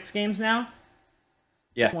 6 games now?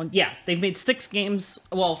 Yeah. They've made 6 games.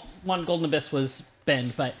 Well, one Golden Abyss was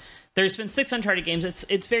Bend, but there's been 6 Uncharted games.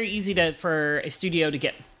 It's very easy for a studio to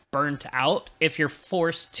get burnt out if you're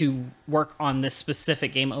forced to work on this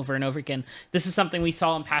specific game over and over again. This is something we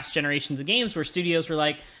saw in past generations of games where studios were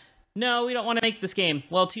like, no, we don't want to make this game.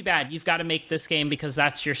 Well, too bad. You've got to make this game because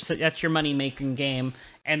that's your money making game.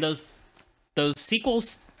 And those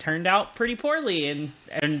sequels turned out pretty poorly,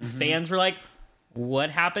 and fans were like, what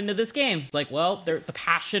happened to this game? It's like, well, the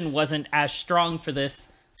passion wasn't as strong for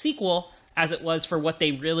this sequel as it was for what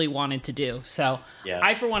they really wanted to do. So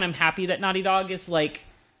I, for one, am happy that Naughty Dog is like,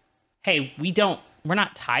 hey, we're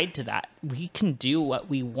not tied to that. We can do what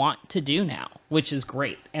we want to do now, which is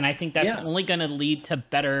great. And I think that's only going to lead to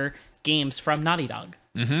better games from Naughty Dog.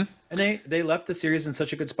 And they left the series in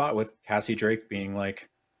such a good spot with Cassie Drake being like,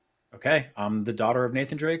 okay, I'm the daughter of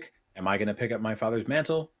Nathan Drake. Am I going to pick up my father's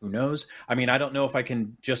mantle? Who knows? I mean, I don't know if I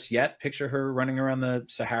can just yet picture her running around the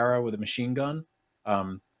Sahara with a machine gun.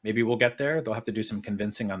 Maybe we'll get there. They'll have to do some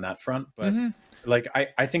convincing on that front. But like,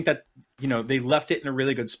 I think that, you know, they left it in a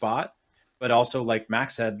really good spot. But also, like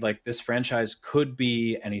Max said, like this franchise could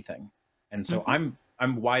be anything. And so I'm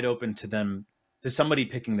wide open to somebody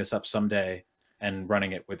picking this up someday and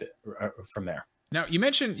running it with it from there. Now, you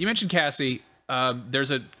mentioned Cassie.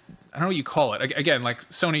 There's I don't know what you call it. Again, like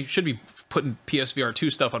Sony should be putting PSVR 2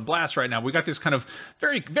 stuff on blast right now. We got this kind of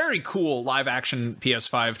very, very cool live action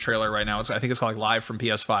PS5 trailer right now. I think it's called like Live from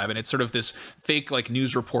PS5, and it's sort of this fake like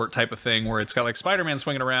news report type of thing where it's got like Spider-Man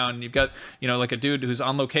swinging around, and you've got, you know, like a dude who's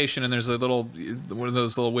on location, and there's one of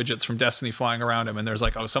those little widgets from Destiny flying around him, and there's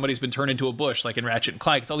like, oh, somebody's been turned into a bush, like in Ratchet and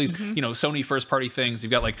Clank. It's all these, you know, Sony first party things.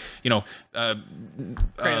 You've got like, you know,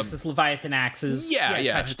 Kratos' Leviathan axes. Yeah.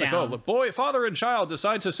 It's like, oh, boy, father and child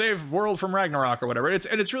decide to save world from Ragnarok or whatever.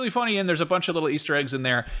 It's really funny, and there's a bunch of little Easter eggs in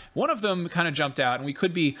there. One of them kind of jumped out, and we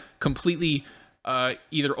could be completely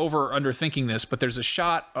either over or under thinking this, but there's a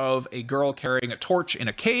shot of a girl carrying a torch in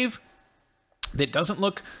a cave that doesn't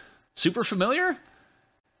look super familiar,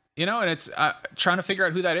 you know, and it's trying to figure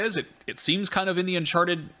out who that is. It seems kind of in the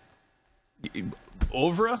Uncharted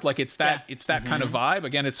oeuvre, like it's that kind of vibe.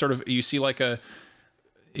 Again, it's sort of, you see like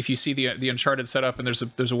if you see the Uncharted setup and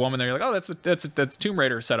there's a woman there, you're like, oh, that's Tomb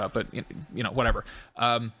Raider setup, but you know, whatever.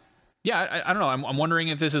 Yeah, I don't know. I'm wondering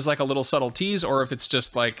if this is like a little subtle tease or if it's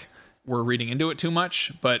just like we're reading into it too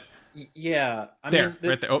much. But yeah, right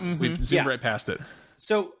there. Oh, we've zoomed right past it.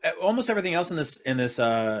 So almost everything else in this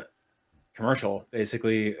commercial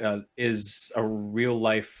basically is a real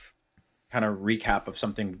life kind of recap of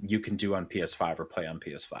something you can do on PS5 or play on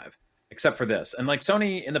PS5. Except for this. And like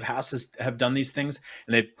Sony in the past have done these things,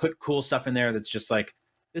 and they've put cool stuff in there that's just like,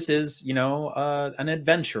 this is, you know, an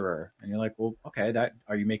adventurer. And you're like, well, okay,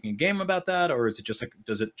 are you making a game about that? Or is it just like,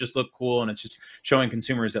 does it just look cool? And it's just showing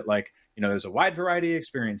consumers that, like, you know, there's a wide variety of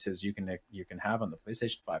experiences you can have on the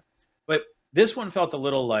PlayStation 5. But this one felt a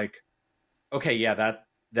little like, okay, yeah,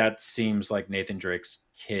 that seems like Nathan Drake's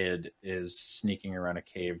kid is sneaking around a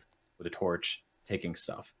cave with a torch, taking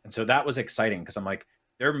stuff. And so that was exciting because I'm like,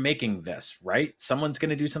 they're making this, right? Someone's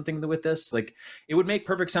going to do something with this. Like, it would make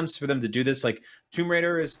perfect sense for them to do this. Like, Tomb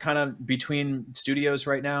Raider is kind of between studios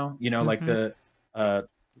right now, you know, like the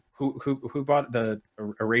who bought the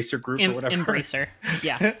Eraser Group or whatever? Embracer,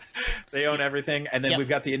 yeah. They own everything, and then we've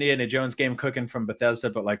got the Indiana Jones game cooking from Bethesda,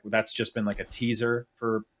 but like that's just been like a teaser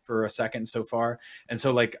for a second so far. And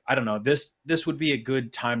so like I don't know, this would be a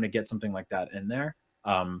good time to get something like that in there.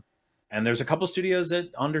 And there's a couple studios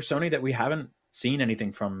under Sony that we haven't seen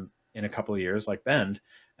anything from in a couple of years, like Bend.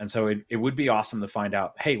 And so it would be awesome to find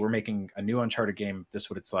out, hey, we're making a new Uncharted game. This is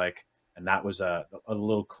what it's like. And that was a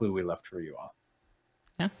little clue we left for you all.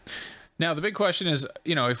 Yeah. Now the big question is,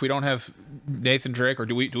 if we don't have Nathan Drake, or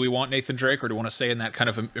do we want Nathan Drake, or do we want to stay in that kind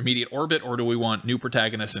of immediate orbit, or do we want new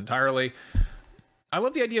protagonists entirely? I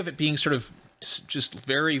love the idea of it being sort of just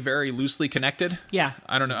very, very loosely connected. Yeah.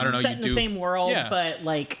 I don't know. Set in the same world, but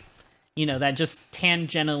like, that just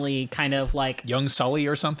tangentially kind of like young Sully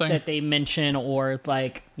or something that they mention, or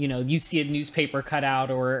like, you see a newspaper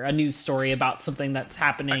cutout or a news story about something that's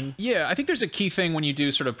happening. I think there's a key thing when you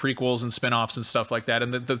do sort of prequels and spinoffs and stuff like that.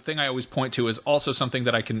 And the thing I always point to is also something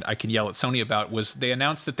that I can yell at Sony about, was they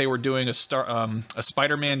announced that they were doing a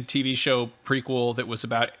Spider-Man TV show prequel that was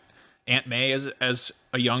about Aunt May as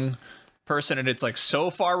a young person, and it's like so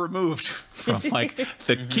far removed from like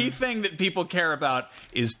the key thing that people care about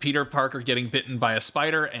is Peter Parker getting bitten by a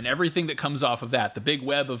spider and everything that comes off of that, the big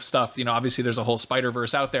web of stuff. Obviously there's a whole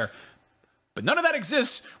Spider-Verse out there, but none of that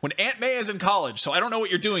exists when Aunt May is in college. So I don't know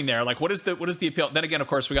what you're doing there. Like, what is the appeal? Then again, of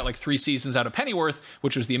course, we got like 3 seasons out of Pennyworth,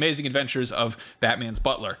 which was the amazing adventures of Batman's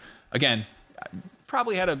butler. Again,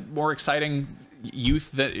 probably had a more exciting youth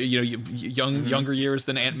that younger years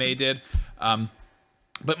than Aunt May did.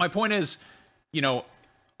 But my point is,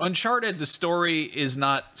 Uncharted, the story is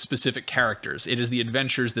not specific characters. It is the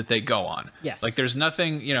adventures that they go on. Yes. Like there's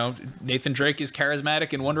nothing, Nathan Drake is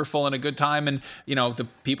charismatic and wonderful and a good time. And, the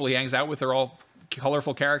people he hangs out with are all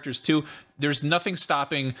colorful characters too. There's nothing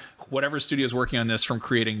stopping whatever studio is working on this from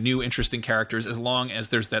creating new, interesting characters, as long as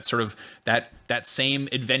there's that sort of that same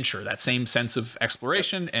adventure, that same sense of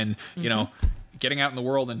exploration and, getting out in the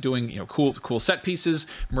world and doing cool set pieces,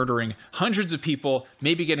 murdering hundreds of people,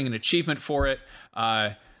 maybe getting an achievement for it,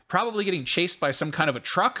 probably getting chased by some kind of a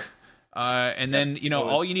truck, and then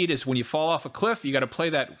all you need is when you fall off a cliff, you got to play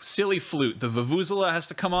that silly flute. The vuvuzela has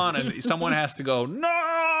to come on, and someone has to go,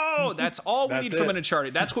 no. That's all we need from an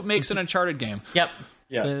Uncharted. That's what makes an Uncharted game. Yep.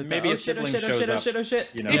 Yeah, maybe a sibling shows up.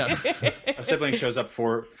 A sibling shows up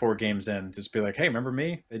four games in, just be like, "Hey, remember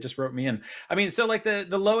me? They just wrote me in." I mean, so like the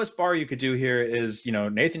lowest bar you could do here is,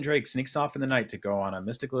 Nathan Drake sneaks off in the night to go on a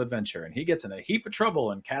mystical adventure, and he gets in a heap of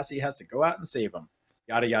trouble, and Cassie has to go out and save him.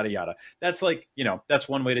 Yada yada yada. That's like, that's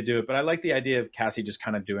one way to do it. But I like the idea of Cassie just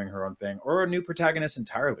kind of doing her own thing, or a new protagonist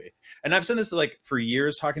entirely. And I've said this like for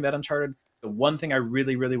years, talking about Uncharted. The one thing I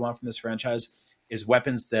really, really want from this franchise is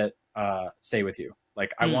weapons that stay with you.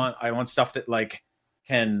 Like I want stuff that like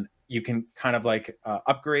you can kind of like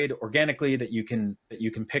upgrade organically, that you can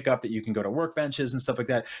pick up, that you can go to workbenches and stuff like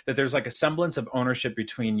that. That there's like a semblance of ownership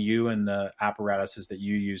between you and the apparatuses that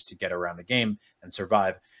you use to get around the game and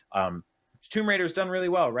survive. Tomb Raider's done really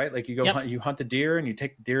well, right? Like you go you hunt a deer and you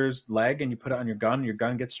take the deer's leg and you put it on your gun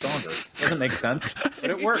gets stronger. Doesn't make sense, but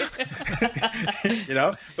it works.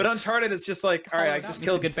 But Uncharted is just like, all right, I just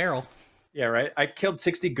killed a good barrel. Yeah, right. I killed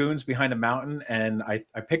 60 goons behind a mountain, and I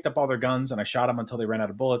picked up all their guns and I shot them until they ran out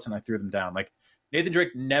of bullets, and I threw them down. Like Nathan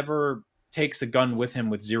Drake never takes a gun with him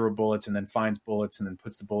with 0 bullets and then finds bullets and then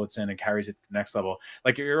puts the bullets in and carries it to the next level.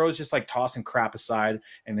 Like you're always just like tossing crap aside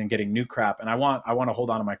and then getting new crap. And I want to hold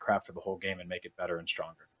on to my crap for the whole game and make it better and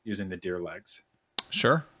stronger using the deer legs.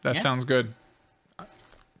 Sure, that sounds good.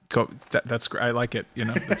 That's I like it.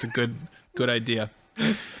 That's a good idea.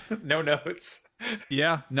 No notes.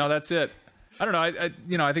 Yeah, no, that's it. I don't know.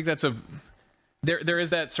 I think that's there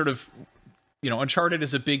is that sort of, Uncharted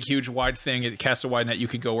is a big, huge, wide thing. It casts a wide net. You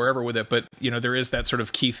could go wherever with it, but there is that sort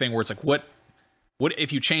of key thing where it's like, what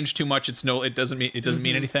if you change too much? It doesn't mean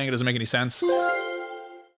anything. It doesn't make any sense. So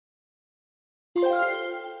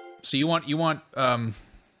you want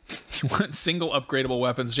single upgradable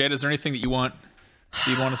weapons. Jade, is there anything that you'd want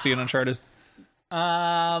to see in Uncharted?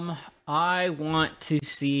 I want to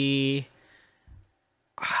see.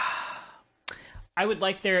 I would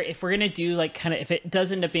like if we're gonna do like kind of, if it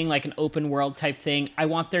does end up being like an open world type thing, I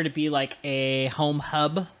want there to be like a home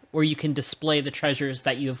hub where you can display the treasures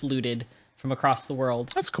that you have looted from across the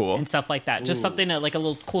world. That's cool. And stuff like that. Just something like a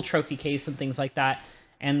little cool trophy case and things like that.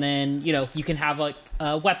 And then, you can have like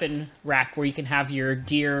a weapon rack where you can have your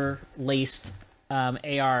deer laced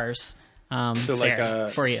ARs so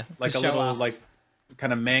like for you. Like a little off. Like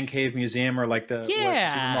kind of man cave museum, or like what Super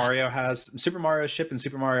Yeah. Mario has, Super Mario ship and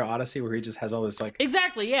Super Mario Odyssey, where he just has all this like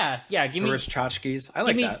Exactly. Yeah. Give me tourist tchotchkes. I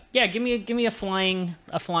like that. Yeah, give me a flying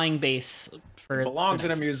base for Belongs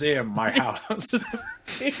in a museum, my house.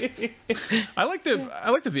 I like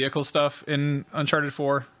the vehicle stuff in Uncharted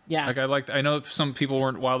 4. Yeah. Like I know some people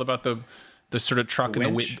weren't wild about the sort of truck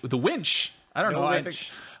and the winch. I don't know.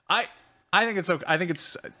 Winch. I think it's okay. I think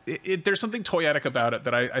there's something toyetic about it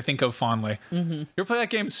that I think of fondly. Mm-hmm. You ever play that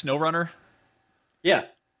game SnowRunner? Yeah.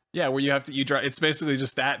 Yeah, where you drive. It's basically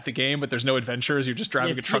just the game, but there's no adventures. You're just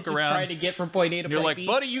driving a truck around. Trying to get from point A to You're point like, B.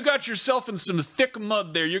 buddy, you got yourself in some thick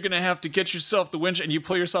mud there. You're gonna have to get yourself the winch, and you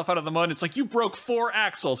pull yourself out of the mud. It's like you broke 4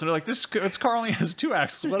 axles, and they're like, this car only has 2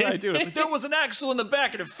 axles. What did I do? It's like there was an axle in the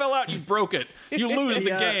back, and it fell out. And you broke it. You lose the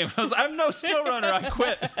game. I'm no SnowRunner. I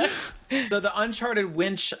quit. So the Uncharted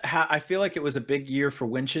winch, I feel like it was a big year for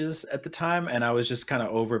winches at the time, and I was just kind of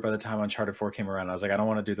over it by the time Uncharted 4 came around. I was like, I don't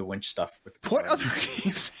want to do the winch stuff. What other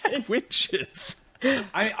games had winches? The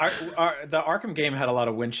Arkham game had a lot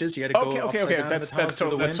of winches. You had to go Okay. That's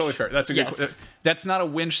totally fair. That's a good. That's not a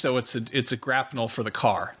winch though. It's a grapnel for the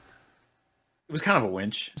car. It was kind of a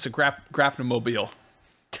winch. It's a grapnel-mobile.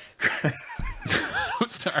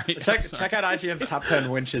 Sorry. Check out IGN's top 10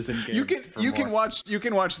 winches in games. You can watch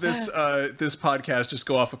this this podcast just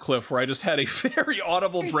go off a cliff where I just had a very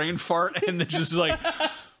audible brain fart and then just like,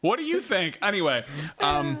 what do you think? Anyway,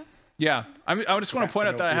 yeah, I just want to point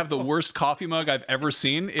out that I have the worst coffee mug I've ever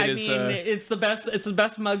seen. It's the best. It's the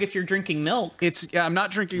best mug if you're drinking milk. I'm not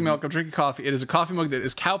drinking milk. I'm drinking coffee. It is a coffee mug that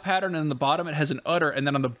is cow pattern, and on the bottom it has an udder, and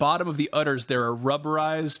then on the bottom of the udders there are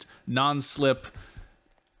rubberized, non-slip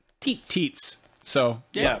teats. So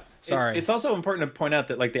yeah, sorry. It's also important to point out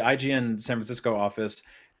that like the IGN San Francisco office,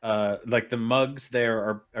 like the mugs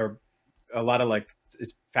there are a lot of like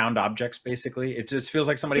it's found objects basically. It just feels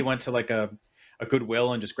like somebody went to like a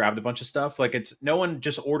Goodwill and just grabbed a bunch of stuff. Like no one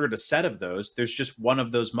just ordered a set of those. There's just one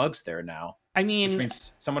of those mugs there now. I mean, which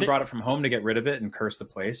means someone brought it from home to get rid of it and curse the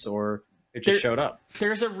place, or it just showed up.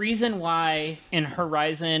 There's a reason why in the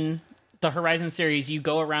Horizon series, you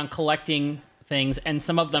go around collecting things, and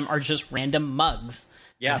some of them are just random mugs.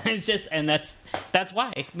 Yeah, it's just, and that's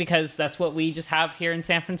why, because that's what we just have here in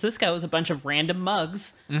San Francisco is a bunch of random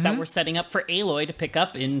mugs that we're setting up for Aloy to pick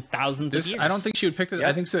up in thousands of years. I don't think she would pick this. Yeah.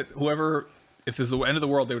 I think that whoever, if there's the end of the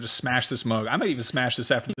world, they would just smash this mug. I might even smash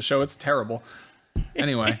this after the show. It's terrible.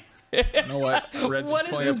 Anyway. You know what? Red's what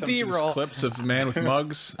is this B-roll? Clips of a man with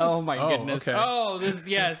mugs. Oh my goodness! Okay. Oh,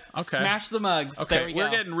 yes. Okay. Smash the mugs. Okay, there we go.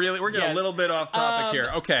 We're getting a little bit off topic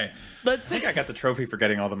here. Okay. I think I got the trophy for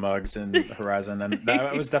getting all the mugs in Horizon, and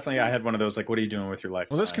that was definitely, I had one of those like, what are you doing with your life?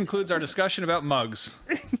 Well, this concludes our discussion about mugs.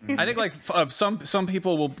 I think like some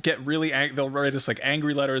people will get really they'll write us like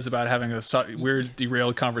angry letters about having a weird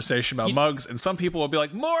derailed conversation about mugs, and some people will be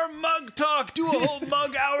like, more mug talk, do a whole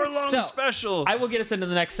mug hour-long special. I will get us into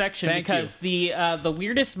the next section because the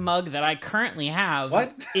weirdest mug that I currently have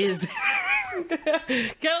is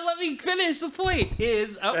gotta let me finish the point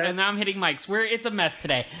is and now I'm hitting mics where it's a mess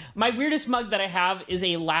today. My weirdest mug that I have is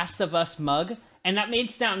a Last of Us mug, and that may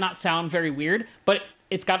not sound very weird, but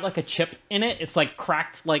it's got like a chip in it. It's like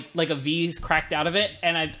cracked, like a V's cracked out of it,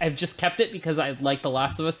 and I've just kept it because I like The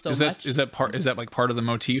Last of Us so much. Is that like part of the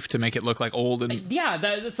motif to make it look like old? And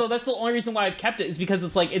yeah, so that's the only reason why I've kept it is because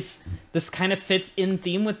this kind of fits in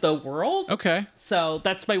theme with the world. Okay, so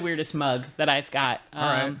that's my weirdest mug that I've got. All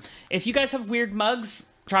right. If you guys have weird mugs,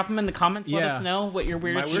 drop them in the comments. Let us know what your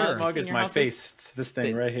weirdest mug is. My face. It's this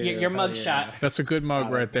thing right here. Your mug shot. That's a good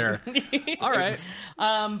mug right there. All right.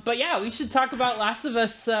 But yeah, we should talk about Last of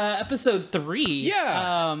Us episode 3.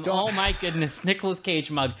 Yeah. Oh my goodness, Nicolas Cage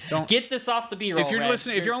mug. Get this off the B-roll. If you're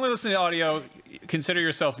listening, if you're only listening to audio, consider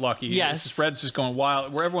yourself lucky. Yes. Red's just going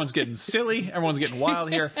wild. Where everyone's getting silly, everyone's getting wild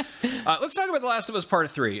here. Let's talk about The Last of Us Part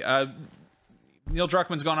 3. Neil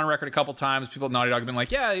Druckmann's gone on record a couple times. People at Naughty Dog have been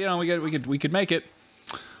like, yeah, we could make it.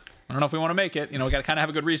 I don't know if we want to make it. We got to kind of have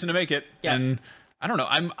a good reason to make it. Yeah. And I don't know.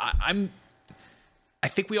 I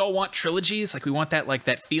think we all want trilogies. Like we want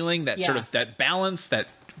that feeling, that sort of that balance, that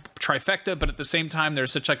trifecta. But at the same time,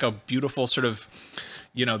 there's such like a beautiful sort of,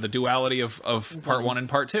 the duality of part 1 and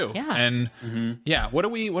part 2. Yeah. And what do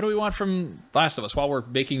we want from Last of Us while we're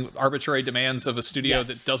making arbitrary demands of a studio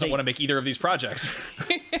that doesn't want to make either of these projects?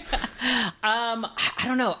 I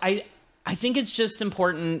don't know. I think it's just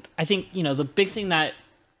important. I think, the big thing that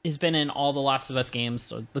has been in all the Last of Us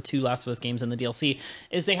games, or the 2 Last of Us games and the DLC,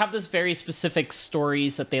 is they have this very specific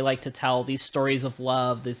stories that they like to tell. These stories of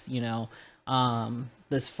love, this, this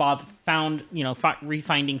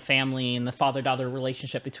refinding family and the father-daughter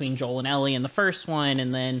relationship between Joel and Ellie in the first one.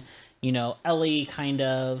 And then, Ellie kind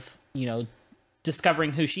of,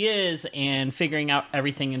 discovering who she is and figuring out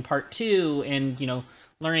everything in part 2, and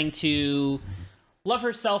learning to love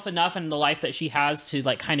herself enough in the life that she has to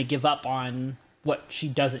like kind of give up on what she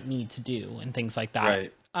doesn't need to do and things like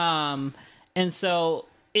that. Right. And so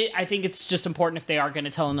I think it's just important, if they are going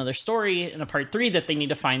to tell another story in a part 3, that they need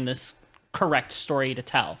to find this correct story to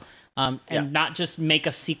tell. And not just make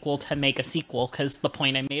a sequel to make a sequel, because the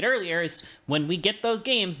point I made earlier is when we get those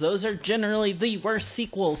games, those are generally the worst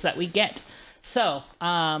sequels that we get. So,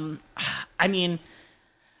 I mean,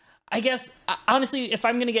 I guess, honestly, if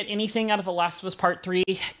I'm going to get anything out of The Last of Us Part 3,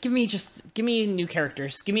 give me new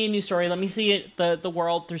characters. Give me a new story. Let me see the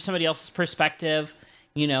world through somebody else's perspective.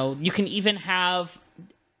 You can even have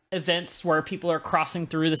events where people are crossing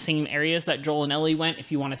through the same areas that Joel and Ellie went,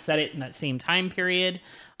 if you want to set it in that same time period.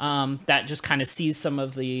 That just kind of sees some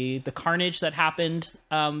of the carnage that happened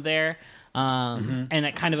there. And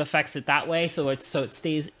it kind of affects it that way. So it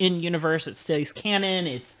stays in universe, it stays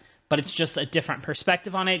canon, but it's just a different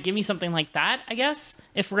perspective on it. Give me something like that, I guess.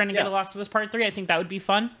 If we're going to get a Last of Us Part 3, I think that would be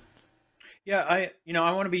fun. Yeah, I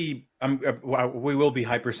want to be. We will be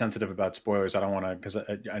hypersensitive about spoilers. I don't want to, because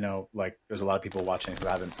I know like there's a lot of people watching who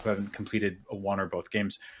haven't completed one or both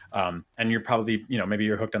games. And you're probably maybe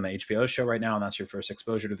you're hooked on the HBO show right now, and that's your first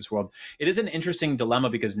exposure to this world. It is an interesting dilemma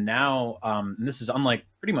because now, and this is unlike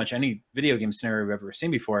pretty much any video game scenario we've ever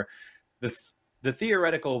seen before. The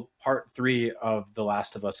theoretical part 3 of the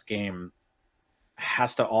Last of Us game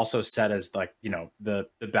has to also set as like the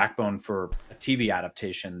backbone for a TV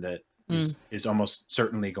adaptation that is almost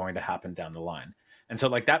certainly going to happen down the line. And so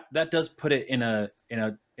like that does put it in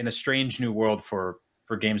a strange new world for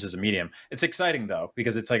games as a medium. It's exciting though,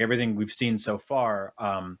 because it's like everything we've seen so far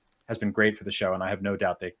has been great for the show, and I have no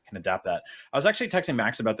doubt they can adapt that. I was actually texting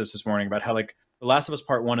Max about this morning, about how like The Last of Us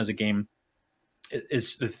Part 1 as a game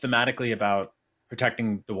is thematically about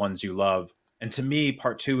protecting the ones you love, and to me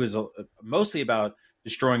Part 2 is mostly about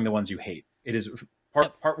destroying the ones you hate. It is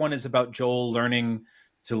part 1 is about Joel learning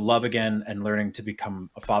to love again and learning to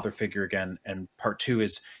become a father figure again. And part 2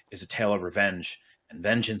 is a tale of revenge and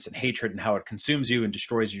vengeance and hatred, and how it consumes you and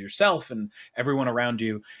destroys you yourself and everyone around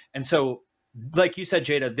you. And so, like you said,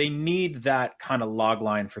 Jada, they need that kind of log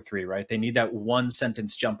line for 3, right? They need that one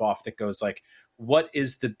sentence jump off that goes like, what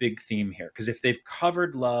is the big theme here? Because if they've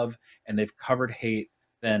covered love and they've covered hate,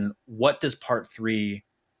 then what does part 3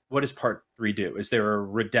 do? Is there a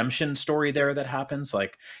redemption story there that happens?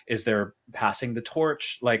 Like, is there passing the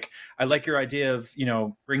torch? Like, I like your idea of,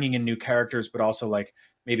 bringing in new characters, but also like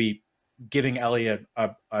maybe giving Ellie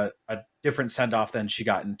a different send off than she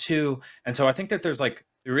got in 2. And so I think that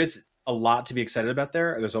there is a lot to be excited about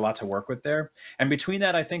there. There's a lot to work with there. And between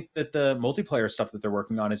that, I think that the multiplayer stuff that they're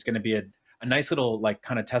working on is going to be a nice little like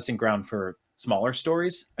kind of testing ground for smaller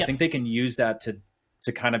stories. Yep. I think they can use that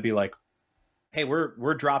to kind of be like, hey,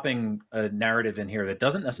 we're dropping a narrative in here that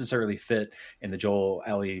doesn't necessarily fit in the Joel,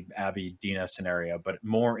 Ellie, Abby, Dina scenario, but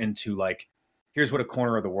more into like, here's what a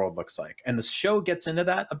corner of the world looks like. And the show gets into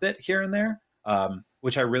that a bit here and there,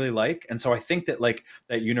 which I really like. And so I think that like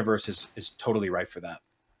that universe is totally right for that.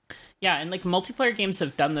 Yeah, and like multiplayer games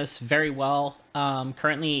have done this very well.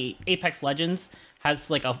 Currently, Apex Legends has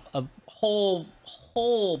like a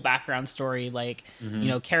whole background story, like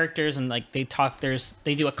characters, and like they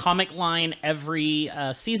do a comic line every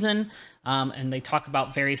season, and they talk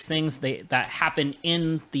about various things that happen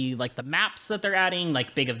in the maps that they're adding,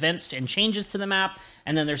 like big events and changes to the map.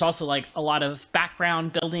 And then there's also like a lot of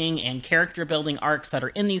background building and character building arcs that are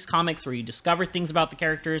in these comics where you discover things about the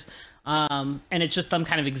characters. And it's just them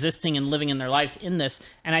kind of existing and living in their lives in this.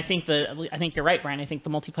 And I think you're right, Brian. I think the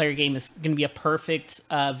multiplayer game is going to be a perfect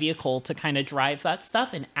vehicle to kind of drive that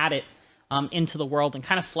stuff and add it into the world and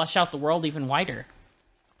kind of flesh out the world even wider.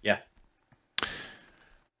 Yeah.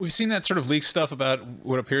 We've seen that sort of leaked stuff about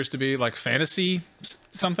what appears to be like fantasy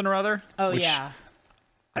something or other. Oh, yeah.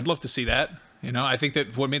 I'd love to see that. I think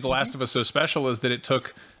that what made The Last of Us so special is that it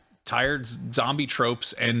took tired zombie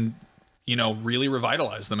tropes and really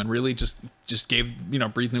revitalized them and really just gave,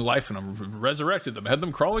 breathed new life in them, resurrected them, had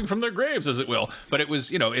them crawling from their graves, as it will. But it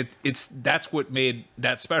was, that's what made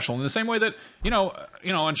that special. In the same way that,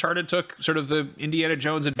 Uncharted took sort of the Indiana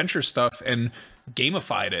Jones adventure stuff and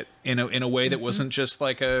gamified it in a way that wasn't just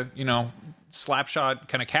like a, slapshot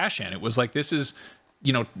kind of cash in. It was like, this is,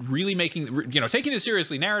 really making, taking this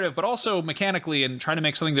seriously narrative, but also mechanically, and trying to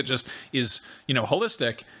make something that just is,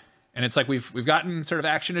 holistic. And it's like we've gotten sort of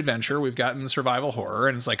action adventure, we've gotten survival horror,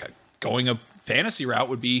 and it's like going a fantasy route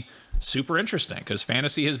would be super interesting, because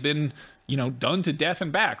fantasy has been, done to death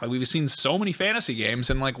and back. Like, we've seen so many fantasy games,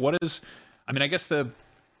 and like, I guess the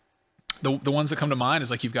ones that come to mind is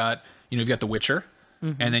like you've got The Witcher,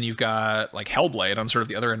 and then you've got like Hellblade on sort of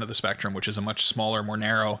the other end of the spectrum, which is a much smaller, more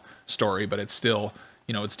narrow story, but it's still,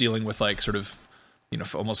 it's dealing with like sort of,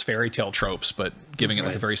 almost fairy tale tropes, but giving it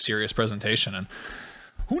like a very serious presentation. And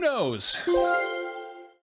who knows?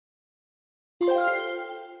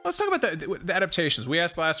 Let's talk about the adaptations. We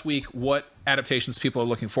asked last week what adaptations people are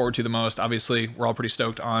looking forward to the most. Obviously, we're all pretty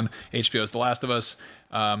stoked on HBO's The Last of Us.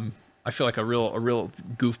 I feel like a real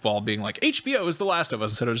goofball being like, HBO is The Last of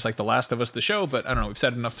Us instead of just like The Last of Us, the show. But I don't know. We've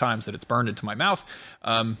said it enough times that it's burned into my mouth.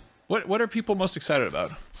 What are people most excited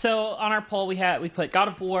about? So on our poll, we put God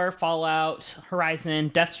of War, Fallout, Horizon,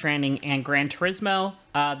 Death Stranding, and Gran Turismo.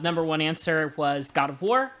 Number one answer was God of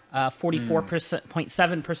War.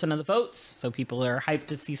 44.7% of the votes. So people are hyped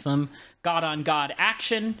to see some God on God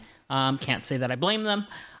action. Can't say that I blame them.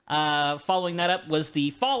 Following that up was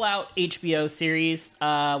the Fallout HBO series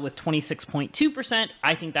with 26.2%.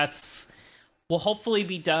 I think will hopefully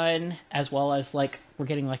be done, as well as like we're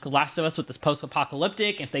getting like The Last of Us with this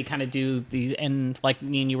post-apocalyptic. If they kind of do these, and like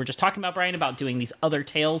me and you were just talking about, Brian, about doing these other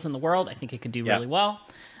tales in the world, I think it could do really well.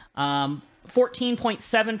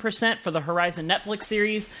 14.7% for the Horizon Netflix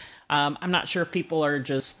series. I'm not sure if people are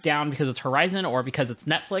just down because it's Horizon or because it's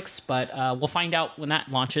Netflix, but we'll find out when that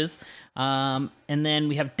launches. And then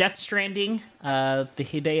we have Death Stranding, the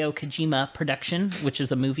Hideo Kojima production, which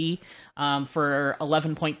is a movie, for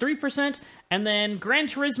 11.3%. And then Gran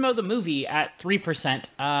Turismo, the movie, at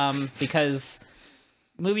 3%, because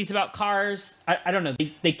movies about cars, I don't know,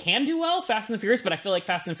 they can do well, Fast and the Furious, but I feel like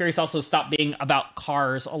Fast and the Furious also stopped being about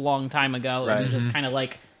cars a long time ago. Right. And it was just kind of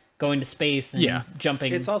like going to space and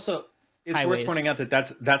jumping. It's worth pointing out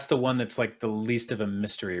that that's the one that's like the least of a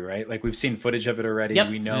mystery, right? Like we've seen footage of it already. Yep.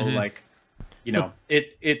 We know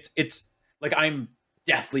it's like, I'm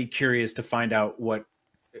deathly curious to find out what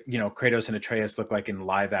Kratos and Atreus look like in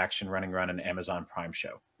live action running around an Amazon Prime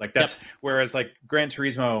show. Like that's whereas like Gran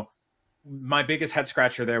Turismo, my biggest head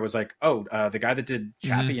scratcher there was like, the guy that did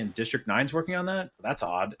Chappie in District 9's working on that. That's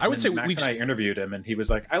odd. I would say Max and I interviewed him, and he was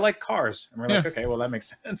like, "I like cars," and we're like, "Okay, well that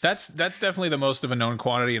makes sense." That's definitely the most of a known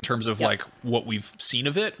quantity in terms of like what we've seen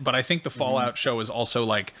of it. But I think the Fallout show is also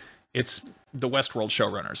like it's the Westworld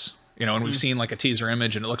showrunners, and we've seen like a teaser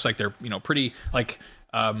image, and it looks like they're pretty like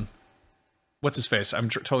what's his face? I'm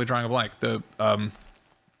totally drawing a blank. The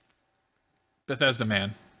Bethesda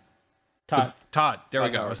man. Todd. There we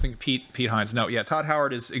go. Howard. I was thinking Pete Hines. No, yeah, Todd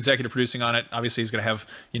Howard is executive producing on it. Obviously, he's going to have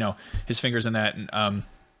his fingers in that, and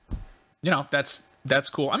that's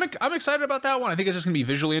cool. I'm excited about that one. I think it's just going to be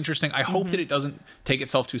visually interesting. I hope that it doesn't take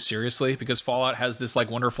itself too seriously, because Fallout has this like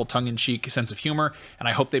wonderful tongue-in-cheek sense of humor, and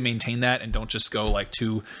I hope they maintain that and don't just go like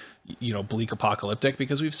too bleak apocalyptic,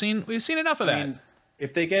 because we've seen enough of that. I mean,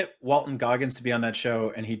 if they get Walton Goggins to be on that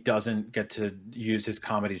show and he doesn't get to use his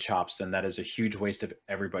comedy chops, then that is a huge waste of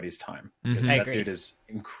everybody's time, because that dude is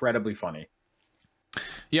incredibly funny.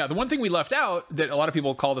 Yeah, the one thing we left out that a lot of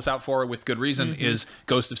people called us out for with good reason is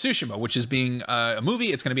Ghost of Tsushima, which is being a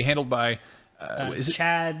movie. It's going to be handled by is it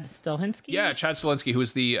Chad Stahelski? Yeah, Chad Stahelski, who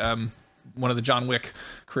is the one of the John Wick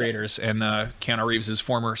creators, and Keanu Reeves'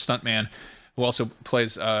 former stuntman, who also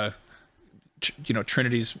plays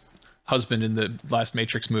Trinity's husband in the last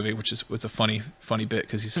Matrix movie, which was a funny bit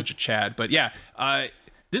because he's such a Chad. But yeah,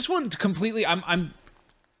 this one completely, I'm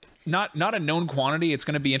not a known quantity. It's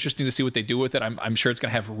going to be interesting to see what they do with it. I'm sure it's going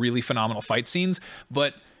to have really phenomenal fight scenes,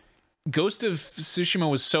 but Ghost of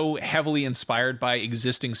Tsushima was so heavily inspired by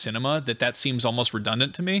existing cinema that seems almost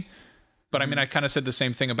redundant to me. But I mean, I kind of said the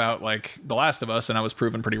same thing about like The Last of Us, and I was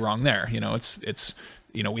proven pretty wrong there. It's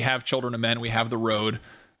we have Children of Men, we have The Road,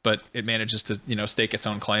 but it manages to, stake its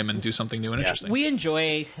own claim and do something new and interesting. We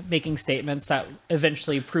enjoy making statements that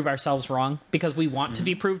eventually prove ourselves wrong, because we want to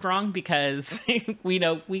be proved wrong, because we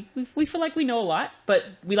feel like we know a lot, but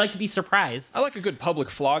we like to be surprised. I like a good public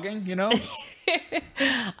flogging, But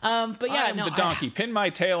yeah, I'm the donkey. Pin my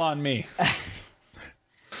tail on me.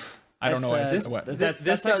 I don't know.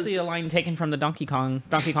 That's actually a line taken from the Donkey Kong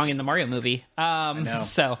in the Mario movie.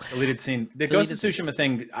 So deleted scene. The Ghost of Tsushima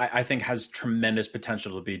thing, I think, has tremendous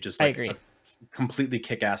potential to be just like a completely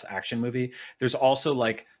kick-ass action movie. There's also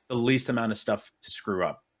like the least amount of stuff to screw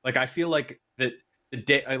up. Like I feel like that the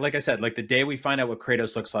day, like I said, like the day we find out what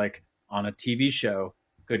Kratos looks like on a TV show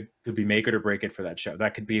could be make it or break it for that show.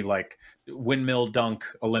 That could be like windmill dunk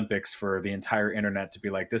Olympics for the entire internet to be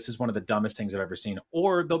like, this is one of the dumbest things I've ever seen.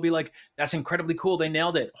 Or they'll be like, that's incredibly cool. They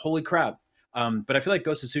nailed it. Holy crap. But I feel like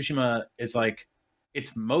Ghost of Tsushima is like,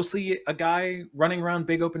 it's mostly a guy running around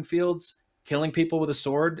big open fields, killing people with a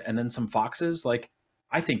sword, and then some foxes. Like,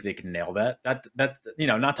 I think they can nail that. That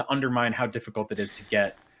not to undermine how difficult it is to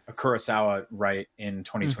get a Kurosawa right in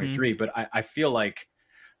 2023, but I feel like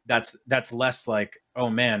that's less like, oh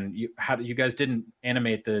man, you guys didn't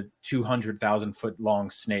animate the 200,000 foot long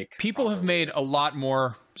snake. People have made a lot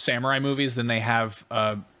more samurai movies than they have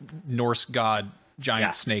Norse god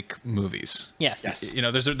giant snake movies. Yes. You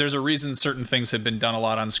know, there's a reason certain things have been done a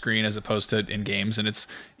lot on screen as opposed to in games, and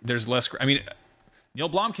there's less. I mean, Neil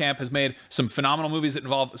Blomkamp has made some phenomenal movies that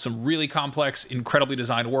involve some really complex, incredibly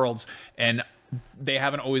designed worlds, and they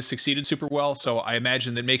haven't always succeeded super well. So I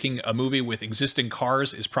imagine that making a movie with existing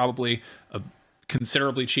cars is probably a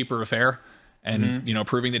considerably cheaper affair, and you know,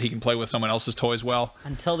 proving that he can play with someone else's toys well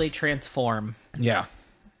until they transform. Yeah.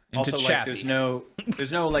 Also, like, there's no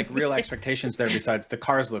like real expectations there besides the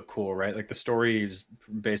cars look cool, right? Like the story is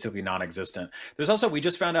basically non-existent. There's also, we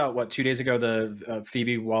just found out 2 days ago, the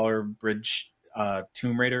Phoebe Waller-Bridge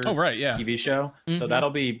Tomb Raider TV show. So that'll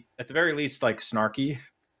be at the very least like snarky,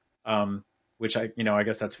 which I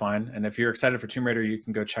guess that's fine. And if you're excited for Tomb Raider, you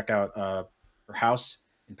can go check out her house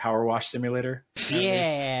in Power Wash Simulator.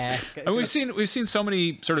 Yeah. And we've seen so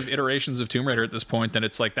many sort of iterations of Tomb Raider at this point that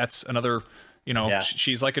it's like that's another, you know,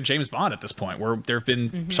 she's like a James Bond at this point, where there have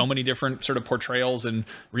been so many different sort of portrayals and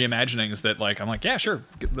reimaginings that, like, I'm like, yeah, sure,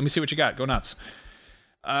 let me see what you got, go nuts.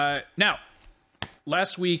 Now,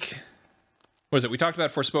 last week, what was it? We talked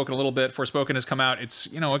about Forspoken a little bit. Forspoken has come out. It's,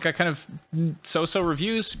 you know, it got kind of so-so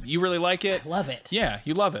reviews. You really like it? I love it. Yeah,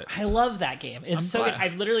 you love it. I love that game. It's so good. I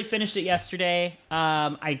literally finished it yesterday.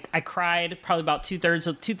 I cried probably about two-thirds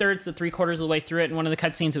to three-quarters of the way through it. In one of the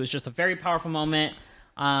cutscenes, it was just a very powerful moment.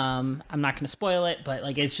 I'm not going to spoil it, but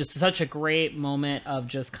like, it's just such a great moment of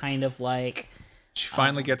just kind of like, she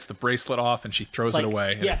finally gets the bracelet off and she throws it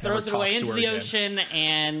away. Yeah, throws it away into the ocean,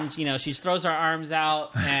 and, you know, she throws her arms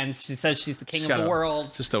out and she says she's the king of the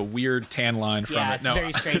world. Just a weird tan line from it. Yeah, it's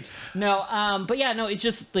very strange. No, but yeah, no, it's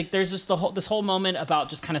just like there's just this whole moment about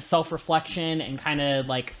just kind of self-reflection and kind of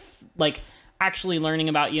like actually learning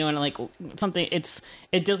about you, and like something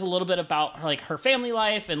it does a little bit about like her family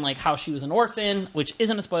life and like how she was an orphan, which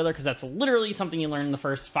isn't a spoiler because that's literally something you learn in the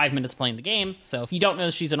first 5 minutes playing the game. So if you don't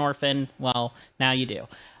know she's an orphan, well, now you do.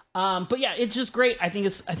 But yeah, it's just great. I think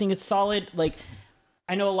it's solid. Like,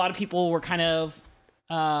 I know a lot of people were kind of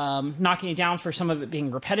knocking it down for some of it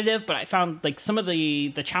being repetitive, but I found like some of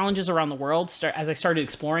the challenges around the world as I started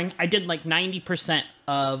exploring, I did like 90%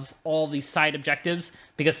 of all these side objectives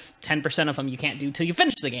because 10% of them you can't do till you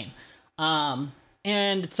finish the game.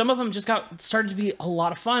 And some of them just started to be a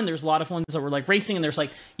lot of fun. There's a lot of ones that were like racing, and there's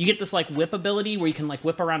like, you get this like whip ability where you can like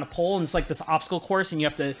whip around a pole, and it's like this obstacle course, and you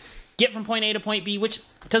have to get from point A to point B, which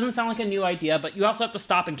doesn't sound like a new idea, but you also have to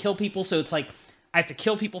stop and kill people. So it's like, I have to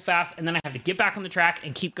kill people fast, and then I have to get back on the track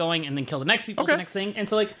and keep going, and then kill the next people, the next thing. And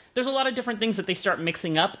so like, there's a lot of different things that they start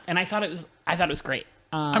mixing up, and I thought it was great.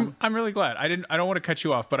 I'm really glad. I don't want to cut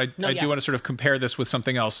you off, but I do want to sort of compare this with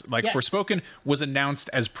something else. Like, Forspoken was announced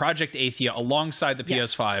as Project Athia alongside the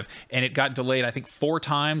PS5, and it got delayed, I think, 4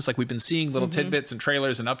 times. Like, we've been seeing little tidbits and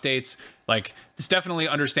trailers and updates. Like, it's definitely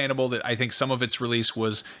understandable that I think some of its release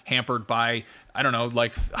was hampered by, I don't know,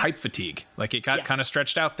 like hype fatigue. Like, it got kind of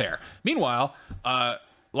stretched out there. Meanwhile,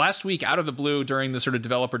 last week, out of the blue, during the sort of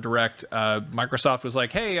developer direct, Microsoft was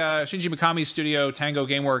like, hey, Shinji Mikami's studio, Tango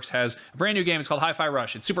Gameworks, has a brand new game. It's called Hi-Fi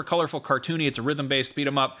Rush. It's super colorful, cartoony. It's a rhythm-based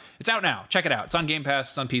beat-em-up. It's out now. Check it out. It's on Game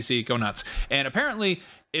Pass. It's on PC. Go nuts. And apparently,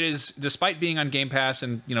 it is, despite being on Game Pass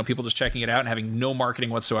and, you know, people just checking it out and having no marketing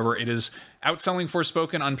whatsoever, it is outselling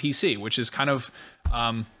Forspoken on PC, which is kind of...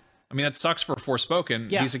 I mean, that sucks for Forspoken.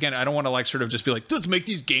 Yeah. Because, again, I don't want to, like, sort of just be like, let's make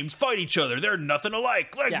these games fight each other. They're nothing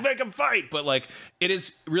alike. Make them fight. But, like, it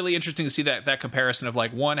is really interesting to see that comparison of,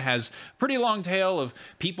 like, one has a pretty long tail of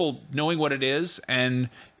people knowing what it is. And,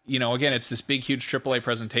 you know, again, it's this big, huge AAA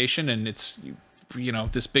presentation. And it's, you know,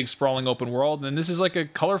 this big, sprawling open world. And this is, like, a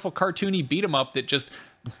colorful, cartoony beat-em-up that just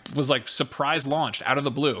was like surprise launched out of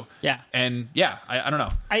the blue. Yeah. And yeah, I don't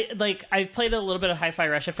know. I played a little bit of Hi-Fi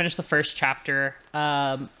Rush. I finished the first chapter.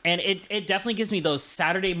 And it definitely gives me those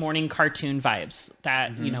Saturday morning cartoon vibes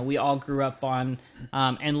that, you know, we all grew up on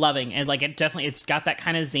and loving. And like, it's got that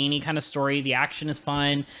kind of zany kind of story. The action is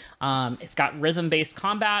fun. It's got rhythm-based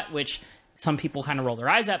combat, which some people kind of roll their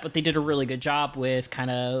eyes at, but they did a really good job with kind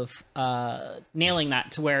of nailing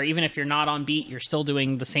that to where even if you're not on beat, you're still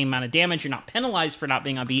doing the same amount of damage. You're not penalized for not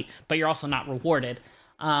being on beat, but you're also not rewarded.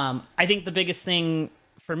 I think the biggest thing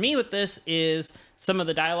for me with this is some of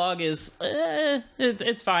the dialogue is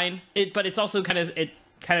it's fine, but it's also kind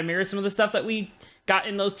of mirrors some of the stuff that we got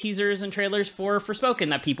in those teasers and trailers for Forspoken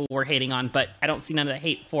that people were hating on, but I don't see none of the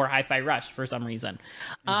hate for Hi-Fi Rush for some reason.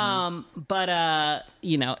 But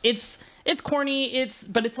you know, it's corny,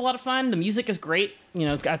 but it's a lot of fun. The music is great. You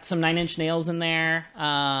know, it's got some Nine Inch Nails in there.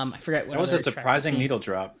 I forget what that was a surprising needle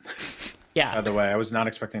drop. Yeah. By the way, I was not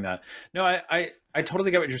expecting that. No, I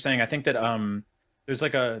totally get what you're saying. I think that there's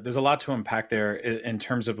a lot to unpack there in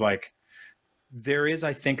terms of like there is,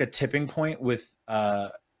 I think, a tipping point with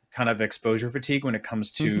kind of exposure fatigue when it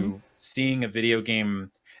comes to seeing a video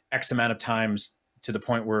game X amount of times to the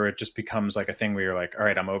point where it just becomes like a thing where you're like, all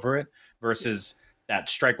right, I'm over it, versus that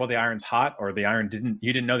strike while the iron's hot, or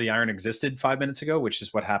you didn't know the iron existed 5 minutes ago, which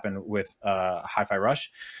is what happened with Hi-Fi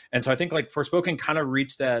Rush. And so I think like Forspoken kind of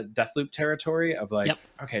reached that Deathloop territory of like,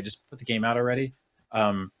 okay, just put the game out already.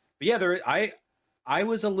 But yeah, I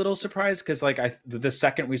was a little surprised because like the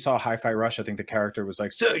second we saw Hi-Fi Rush, I think the character was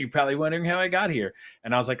like, so you're probably wondering how I got here.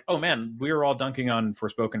 And I was like, oh man, we were all dunking on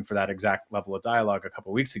Forspoken for that exact level of dialogue a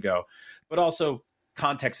couple weeks ago. But also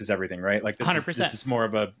context is everything, right? Like this is more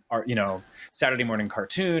of a, Saturday morning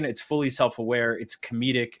cartoon. It's fully self-aware. It's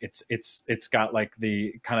comedic. It's got like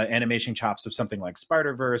the kind of animation chops of something like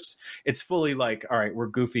Spider-Verse. It's fully like, all right, we're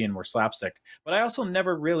goofy and we're slapstick. But I also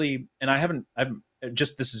never really, and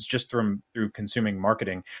this is just through consuming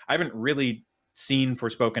marketing, I haven't really seen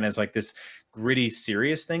Forspoken as like this gritty,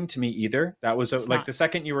 serious thing to me either. That was like the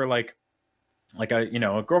second you were like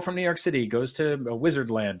a girl from New York City goes to a wizard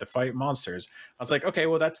land to fight monsters. I was like, okay,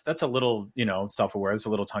 well that's a little, self-aware. It's a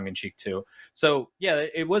little tongue in cheek too. So yeah,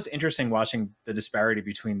 it was interesting watching the disparity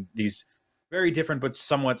between these very different but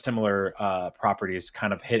somewhat similar properties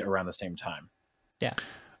kind of hit around the same time. Yeah.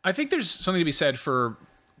 I think there's something to be said for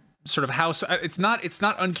sort of how it's not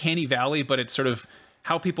uncanny valley, but it's sort of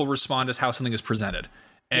how people respond as how something is presented.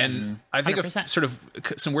 And I think of sort of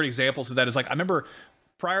some weird examples of that is like, I remember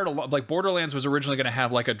prior to like Borderlands was originally going to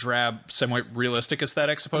have like a drab, semi-realistic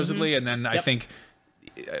aesthetic supposedly. And then I think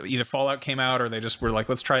either Fallout came out or they just were like,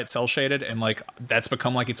 let's try it cell shaded. And like, that's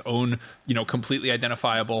become like its own, completely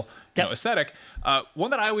identifiable aesthetic.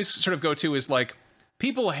 One that I always sort of go to is like,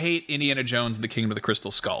 people hate Indiana Jones and the Kingdom of the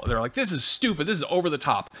Crystal Skull. They're like, this is stupid. This is over the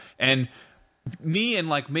top. And me and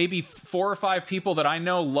like maybe 4 or 5 people that I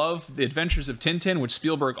know love The Adventures of Tintin, which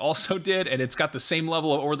Spielberg also did, and it's got the same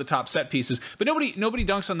level of over the top set pieces. But nobody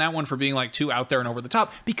dunks on that one for being like too out there and over the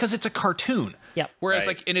top because it's a cartoon. Yep. Whereas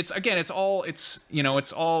like, and it's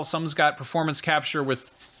all some's got performance capture with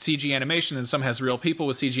CG animation and some has real people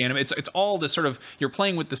with CG animation. It's all this sort of, you're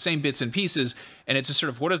playing with the same bits and pieces, and it's just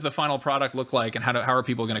sort of what does the final product look like and how are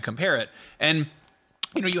people going to compare it? And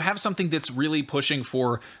you have something that's really pushing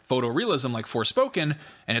for photorealism like Forspoken,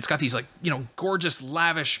 and it's got these like, gorgeous,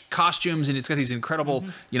 lavish costumes, and it's got these incredible,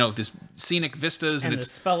 this scenic vistas, and the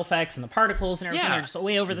spell effects and the particles and everything are just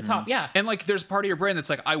way over the top. Yeah. And like, there's part of your brain that's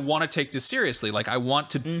like, I want to take this seriously. Like, I want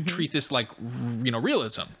to treat this like,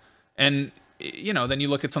 realism. And, then you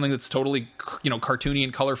look at something that's totally, cartoony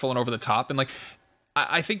and colorful and over the top. And like,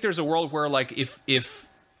 I think there's a world where like, if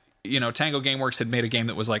Tango Gameworks had made a game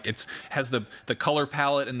that was like, has the color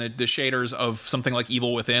palette and the shaders of something like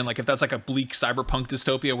Evil Within. Like if that's like a bleak cyberpunk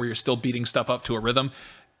dystopia where you're still beating stuff up to a rhythm,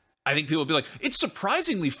 I think people would be like, it's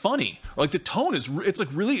surprisingly funny. Or like the tone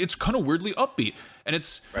it's kind of weirdly upbeat. And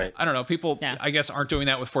it's, right. I don't know, people I guess aren't doing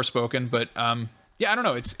that with Forspoken, but I don't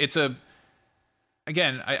know.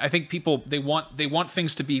 I think people, they want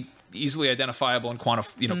things to be easily identifiable and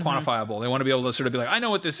quantifiable. They want to be able to sort of be like, I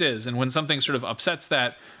know what this is. And when something sort of upsets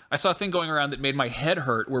that, I saw a thing going around that made my head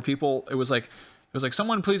hurt where it was like,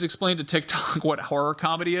 someone please explain to TikTok what horror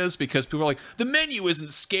comedy is, because people are like, the menu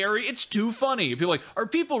isn't scary, it's too funny. People are like, are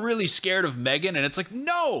people really scared of Megan? And it's like,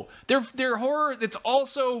 no, they're horror. It's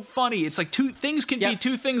also funny. It's like two things can be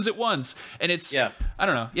two things at once. And it's, I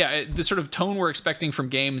don't know. Yeah. The sort of tone we're expecting from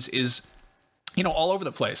games is, all over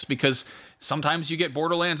the place, because sometimes you get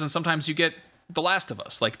Borderlands and sometimes you get The Last of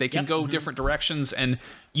Us. Like they can go different directions, and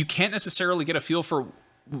you can't necessarily get a feel for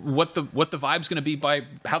what the vibe's going to be by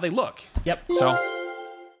how they look. Yep. So,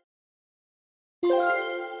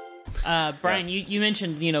 Brian, you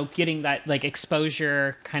mentioned getting that like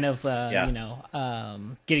exposure, kind of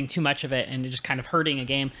getting too much of it and just kind of hurting a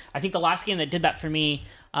game. I think the last game that did that for me,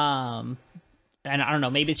 and I don't know,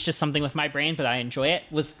 maybe it's just something with my brain, but I enjoy it,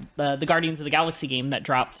 was the Guardians of the Galaxy game that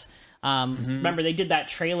dropped. Remember they did that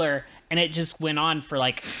trailer and it just went on for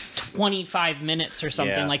like 25 minutes or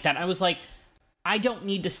something like that. I was like, I don't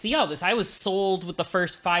need to see all this. I was sold with the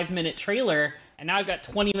first 5-minute trailer, and now I've got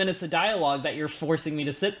 20 minutes of dialogue that you're forcing me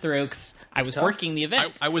to sit through because I was working the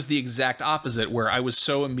event. I was the exact opposite, where I was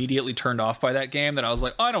so immediately turned off by that game that I was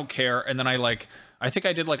like, I don't care. And then I think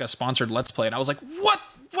I did like a sponsored Let's Play, and I was like,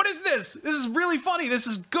 what is this? This is really funny. This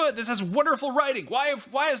is good. This has wonderful writing. Why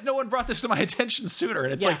has no one brought this to my attention sooner?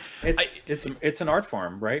 And it's it's an art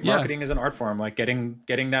form, right? Yeah. Marketing is an art form. Like getting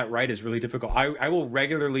that right is really difficult. I will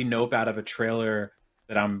regularly nope out of a trailer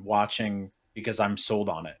that I'm watching because I'm sold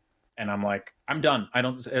on it. and I'm like, I'm done. I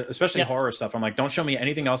don't, especially horror stuff. I'm like, don't show me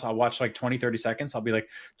anything else. I'll watch like 20, 30 seconds. I'll be like,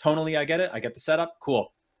 tonally, I get it. I get the setup.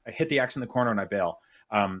 Cool. I hit the X in the corner and I bail.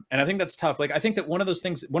 And I think that's tough. Like, I think that one of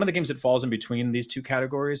the games that falls in between these two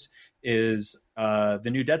categories is the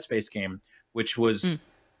new Dead Space game, which was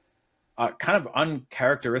kind of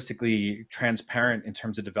uncharacteristically transparent in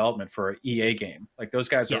terms of development for an EA game. Like, those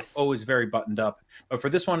guys are always very buttoned up. But for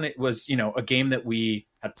this one, it was, a game that we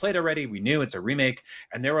had played already. We knew it's a remake.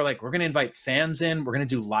 And they were like, we're going to invite fans in. We're going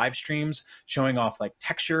to do live streams showing off like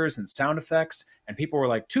textures and sound effects. And people were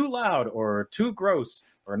like, too loud or too gross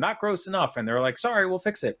or not gross enough. And they were like, sorry, we'll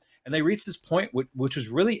fix it. And they reached this point, which was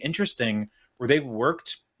really interesting, where they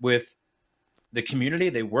worked with the community.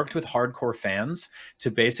 They worked with hardcore fans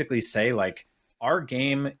to basically say, like, our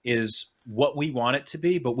game is what we want it to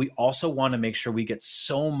be, but we also want to make sure we get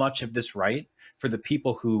so much of this right for the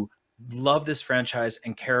people who love this franchise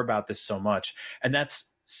and care about this so much. And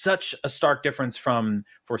that's such a stark difference from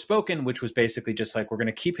Forspoken, which was basically just like, we're going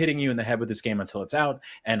to keep hitting you in the head with this game until it's out,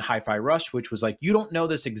 and Hi-Fi Rush, which was like, you don't know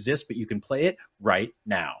this exists, but you can play it right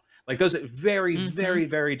now. Like, those are very, very,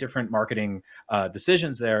 very different marketing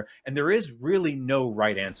decisions there. And there is really no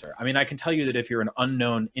right answer. I mean, I can tell you that if you're an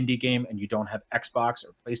unknown indie game and you don't have Xbox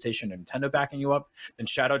or PlayStation or Nintendo backing you up, then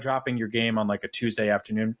shadow dropping your game on like a Tuesday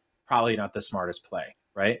afternoon, probably not the smartest play,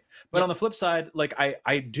 right? But on the flip side, like,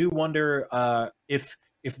 I do wonder if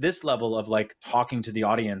this level of like talking to the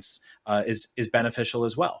audience is beneficial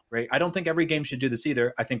as well, right? I don't think every game should do this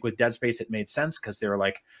either. I think with Dead Space, it made sense because they were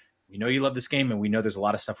like, we know you love this game and we know there's a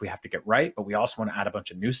lot of stuff we have to get right, but we also want to add a bunch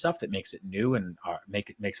of new stuff that makes it new and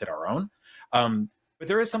makes it our own. But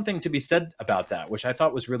there is something to be said about that, which I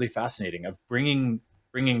thought was really fascinating, of bringing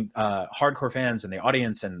hardcore fans and the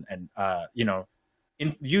audience and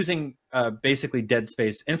using basically Dead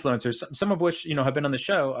Space influencers, some of which, have been on the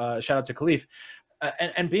show. Shout out to Khalif,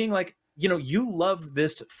 and being like, you love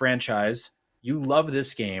this franchise, you love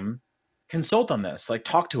this game. Consult on this, like,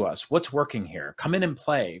 talk to us. What's working here? Come in and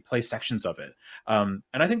play sections of it. And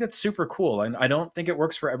I think that's super cool. And I don't think it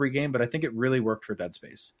works for every game, but I think it really worked for Dead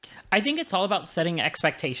Space. I think it's all about setting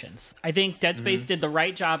expectations. I think Dead Space did the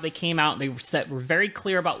right job. They came out, they were very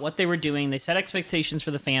clear about what they were doing. They set expectations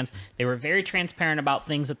for the fans. They were very transparent about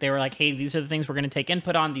things that they were like, hey, these are the things we're going to take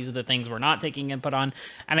input on. These are the things we're not taking input on.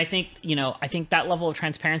 And I think, I think that level of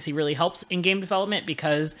transparency really helps in game development,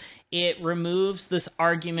 because it removes this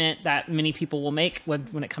argument that many people will make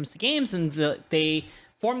when it comes to games, and they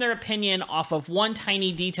form their opinion off of one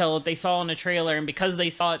tiny detail that they saw in a trailer, and because they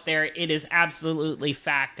saw it there, it is absolutely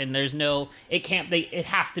fact, and it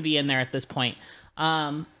has to be in there at this point.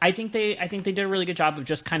 I think they did a really good job of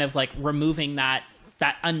just kind of like removing that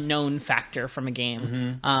unknown factor from a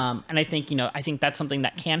game. And I think that's something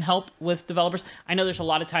that can help with developers. I know there's a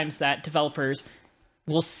lot of times that developers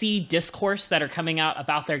will see discourse that are coming out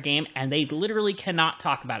about their game, and they literally cannot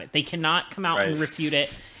talk about it. They cannot come out and refute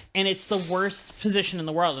it. And it's the worst position in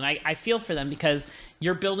the world. And I feel for them, because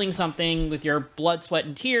you're building something with your blood, sweat,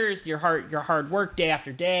 and tears, your hard work day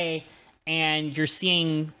after day, and you're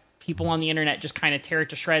seeing people on the internet just kind of tear it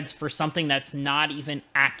to shreds for something that's not even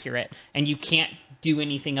accurate, and you can't do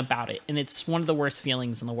anything about it. And it's one of the worst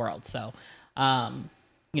feelings in the world. So,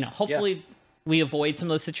 hopefully we avoid some of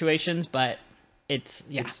those situations, but it's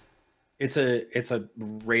a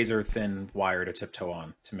razor thin wire to tiptoe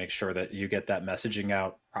on to make sure that you get that messaging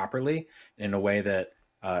out properly in a way that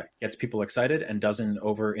gets people excited and doesn't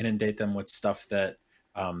over inundate them with stuff that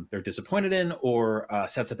they're disappointed in, or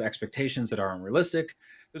sets up expectations that are unrealistic.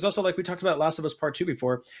 There's also, like we talked about Last of Us Part 2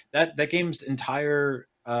 before, that game's entire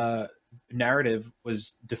narrative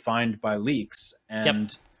was defined by leaks,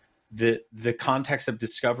 and the context of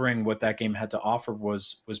discovering what that game had to offer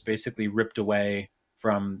was basically ripped away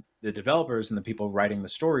from the developers and the people writing the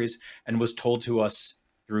stories, and was told to us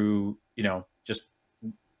through, just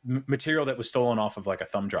material that was stolen off of like a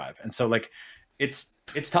thumb drive. And so, like, it's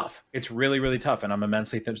tough. It's really, really tough. And I'm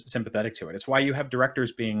immensely sympathetic to it. It's why you have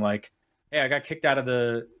directors being like, hey, I got kicked out of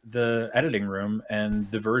the editing room, and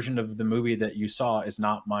the version of the movie that you saw is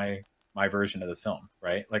not my version of the film,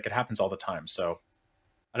 right? Like, it happens all the time. So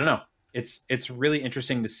I don't know. It's really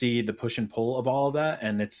interesting to see the push and pull of all of that.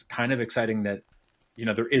 And it's kind of exciting that,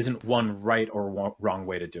 there isn't one right or wrong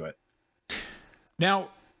way to do it. Now,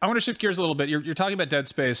 I want to shift gears a little bit. You're talking about Dead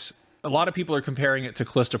Space. A lot of people are comparing it to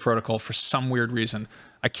Callisto Protocol for some weird reason.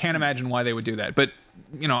 I can't imagine why they would do that. But,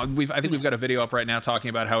 I think we've got a video up right now talking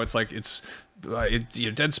about how it's like,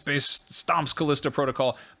 Dead Space stomps Callisto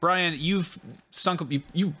Protocol. Brian, you've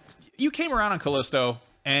you came around on Callisto,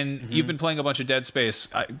 and you've been playing a bunch of Dead Space.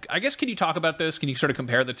 I guess, can you talk about this? Can you sort of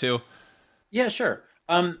compare the two? Yeah, sure.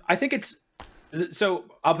 I think So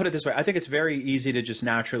I'll put it this way. I think it's very easy to just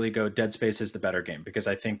naturally go Dead Space is the better game because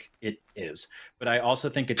I think it is. But I also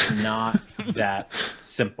think it's not that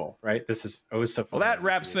simple, right? This is always so fun. Well, that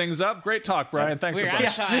wraps things up. Great talk, Brian. Thanks We're so out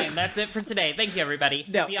much. of time. That's it for today. Thank you, everybody.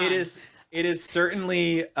 No, Beyond. it is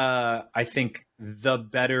certainly I think the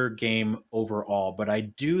better game overall, but I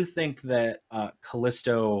do think that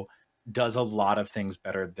Callisto does a lot of things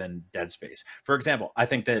better than Dead Space. For example, I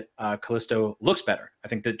think that Callisto looks better. I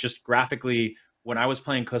think that just graphically, when I was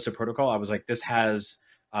playing Callisto Protocol, I was like, this has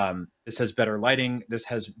better lighting, this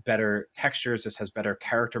has better textures, this has better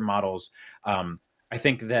character models. I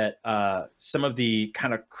think that some of the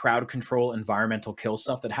kind of crowd control environmental kill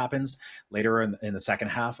stuff that happens later in the second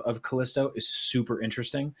half of Callisto is super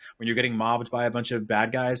interesting. When you're getting mobbed by a bunch of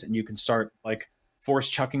bad guys and you can start like force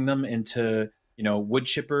chucking them into wood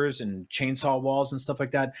chippers and chainsaw walls and stuff like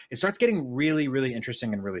that, it starts getting really, really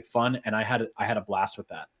interesting and really fun. And I had a blast with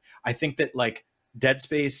that. I think that like Dead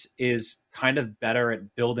Space is kind of better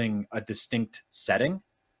at building a distinct setting.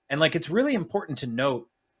 And like, it's really important to note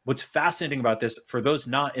what's fascinating about this for those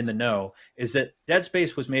not in the know is that Dead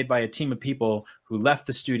Space was made by a team of people who left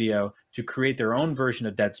the studio to create their own version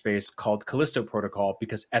of Dead Space called Callisto Protocol,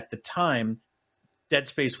 because at the time, Dead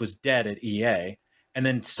Space was dead at EA. And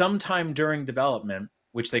then sometime during development,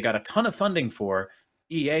 which they got a ton of funding for,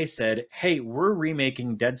 EA said, hey, we're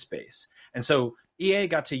remaking Dead Space. And so EA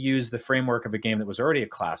got to use the framework of a game that was already a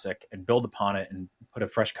classic and build upon it and put a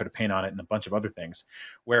fresh coat of paint on it and a bunch of other things.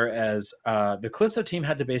 Whereas the Callisto team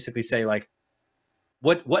had to basically say, like,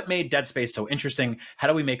 what made Dead Space so interesting? How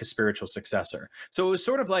do we make a spiritual successor? So it was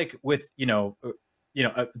sort of like with,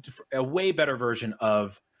 a way better version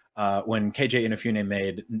of when KJ Inafune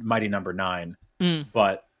made Mighty Number 9.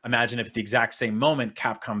 But imagine if at the exact same moment,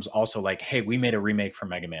 Capcom's also like, hey, we made a remake for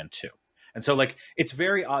Mega Man 2. And so like, it's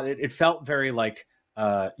very odd. It felt very like,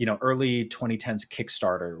 early 2010s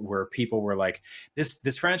Kickstarter, where people were like,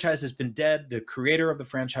 this franchise has been dead. The creator of the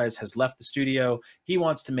franchise has left the studio. He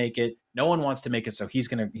wants to make it. No one wants to make it. So he's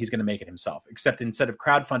going to make it himself, except instead of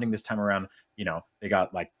crowdfunding this time around, they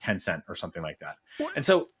got like Tencent or something like that. What? And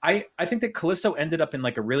so I think that Callisto ended up in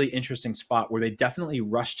like a really interesting spot where they definitely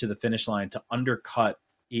rushed to the finish line to undercut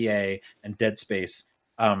EA and Dead Space.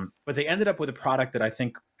 But they ended up with a product that I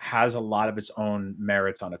think has a lot of its own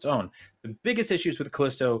merits on its own. The biggest issues with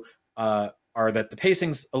Callisto are that the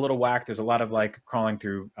pacing's a little whack. There's a lot of like crawling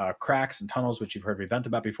through cracks and tunnels, which you've heard me vent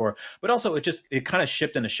about before. But also it kind of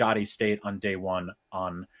shipped in a shoddy state on day one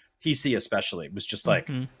on PC especially. It was just like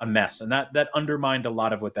a mess. And that undermined a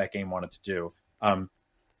lot of what that game wanted to do.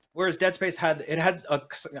 Whereas Dead Space I'm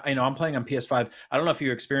playing on PS5. I don't know if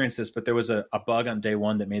you experienced this, but there was a bug on day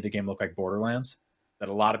one that made the game look like Borderlands that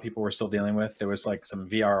a lot of people were still dealing with. There was like some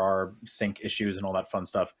VRR sync issues and all that fun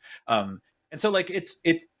stuff. And so like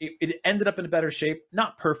it ended up in a better shape,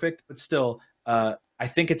 not perfect, but still, I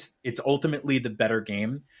think it's ultimately the better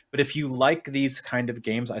game. But if you like these kind of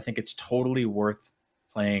games, I think it's totally worth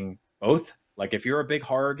playing both. Like if you're a big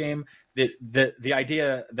horror game, the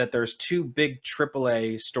idea that there's two big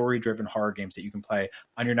AAA story-driven horror games that you can play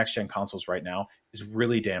on your next-gen consoles right now is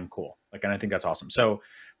really damn cool. Like, and I think that's awesome. So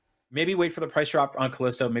maybe wait for the price drop on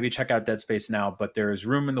Callisto. Maybe check out Dead Space now. But there is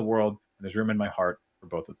room in the world, and there's room in my heart for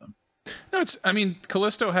both of them. No,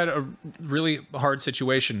 Callisto had a really hard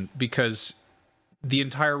situation because the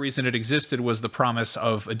entire reason it existed was the promise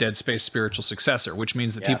of a Dead Space spiritual successor, which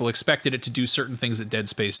means that people expected it to do certain things that Dead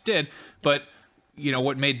Space did. But,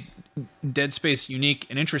 what made Dead Space unique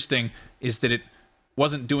and interesting is that it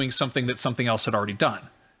wasn't doing something that something else had already done.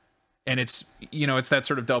 And it's that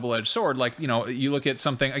sort of double-edged sword. Like, you look at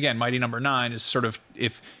something, again, Mighty Number 9 is sort of,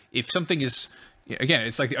 if something is, again,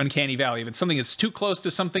 it's like the uncanny valley. If it's something that's too close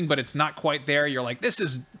to something, but it's not quite there, you're like,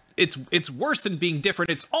 it's worse than being different.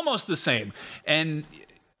 It's almost the same. And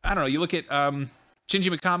I don't know, you look at Shinji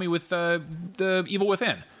Mikami with the Evil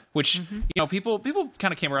Within, which, people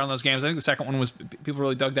kind of came around those games. I think the second one was, people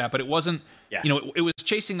really dug that, but it wasn't, it was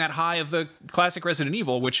chasing that high of the classic Resident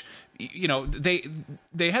Evil, which, they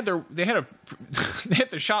had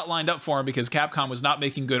the shot lined up for him because Capcom was not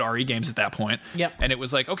making good RE games at that point. Yep. And it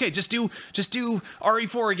was like, okay, just do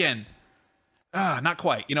RE4 again. Not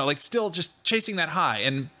quite, still just chasing that high.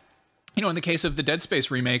 And, in the case of the Dead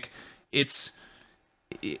Space remake, it's,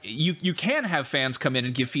 you can have fans come in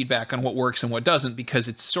and give feedback on what works and what doesn't, because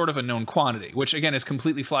it's sort of a known quantity, which again is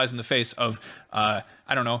completely flies in the face of,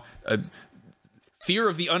 fear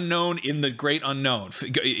of the unknown in the great unknown.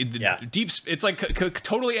 Deep, it's like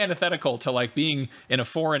totally antithetical to like being in a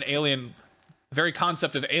foreign alien, very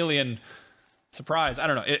concept of alien surprise. I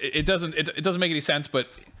don't know. It doesn't make any sense, but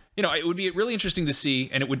you know, it would be really interesting to see,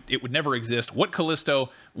 and it would never exist, what Callisto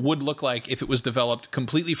would look like if it was developed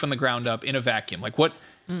completely from the ground up in a vacuum. Like what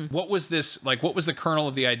was this, like what was the kernel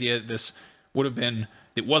of the idea that this would have been,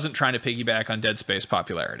 that wasn't trying to piggyback on Dead Space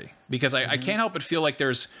popularity? Because I can't help but feel like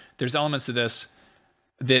there's elements of this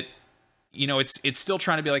that, you know, it's still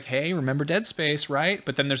trying to be like, hey, remember Dead Space, right?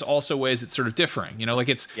 But then there's also ways it's sort of differing, you know, like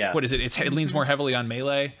what is it? It leans more heavily on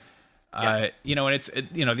melee. You know, and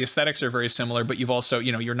you know, the aesthetics are very similar, but you've also,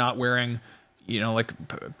 you know, you're not wearing, you know,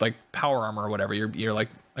 like power armor or whatever. You're like,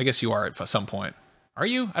 I guess you are at some point. Are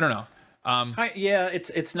you? I don't know. Yeah,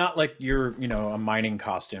 it's not like you're, you know, a mining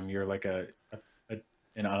costume. You're like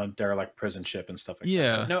in a derelict prison ship and stuff like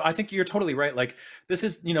that. No, I think you're totally right. Like this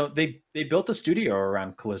is, you know, they built a studio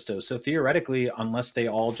around Callisto. So theoretically, unless they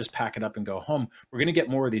all just pack it up and go home, we're going to get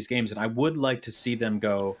more of these games. And I would like to see them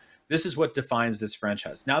go, this is what defines this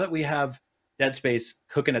franchise. Now that we have Dead Space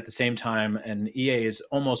cooking at the same time, and EA is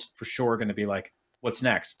almost for sure going to be like, what's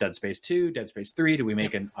next? Dead Space 2, Dead Space 3? Do we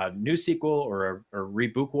make a new sequel or a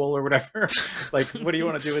rebootquel or whatever? Like, what do you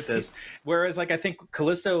want to do with this? Whereas, like, I think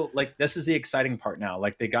Callisto, like, this is the exciting part now.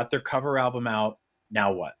 Like, they got their cover album out.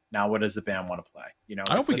 Now what? Now what does the band want to play? You know,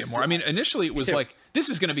 I hope we get more. I mean, initially it was like, this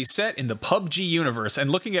is going to be set in the PUBG universe, and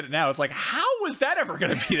looking at it now, it's like, how was that ever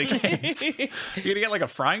going to be the case? You're going to get like a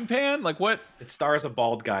frying pan? Like what? It stars a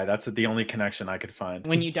bald guy. That's the only connection I could find.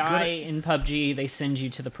 When you die in PUBG, they send you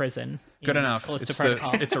to the prison. Good enough.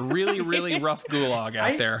 It's a really, really rough gulag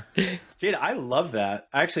out there. Jade, I love that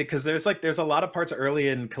actually, because there's a lot of parts early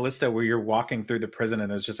in Callisto where you're walking through the prison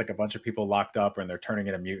and there's just like a bunch of people locked up and they're turning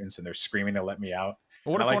into mutants and they're screaming to let me out.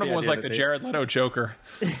 What if one of them was like the Jared Leto Joker?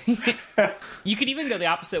 You could even go the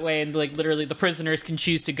opposite way, and like literally the prisoners can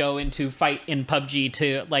choose to go into fight in PUBG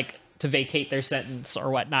to vacate their sentence or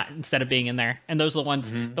whatnot instead of being in there. And those are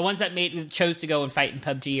the ones that chose to go and fight in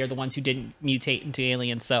PUBG are the ones who didn't mutate into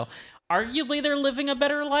aliens. So arguably they're living a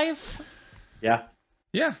better life. Yeah.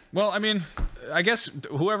 Yeah. Well, I mean, I guess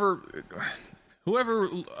whoever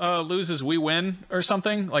loses, we win or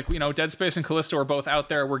something. Like, you know, Dead Space and Callisto are both out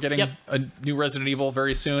there. We're getting a new Resident Evil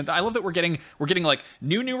very soon. I love that we're getting like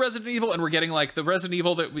new Resident Evil, and we're getting like the Resident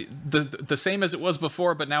Evil that the same as it was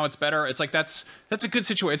before, but now it's better. It's like that's a good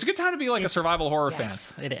situation. It's a good time to be like a survival horror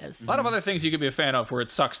fan. It is. A lot of other things you could be a fan of where it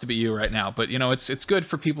sucks to be you right now, but you know, it's good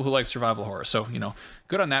for people who like survival horror. So, you know,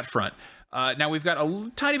 good on that front. Now we've got a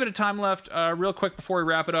tiny bit of time left. Real quick before we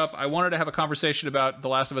wrap it up, I wanted to have a conversation about The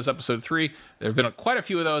Last of Us Episode 3. There have been quite a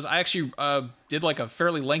few of those. I actually did like a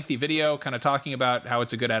fairly lengthy video kind of talking about how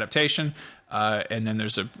it's a good adaptation. And then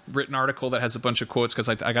there's a written article that has a bunch of quotes because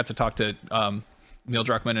I got to talk to Neil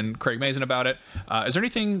Druckmann and Craig Mazin about it. Is there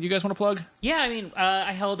anything you guys want to plug? Yeah, I mean,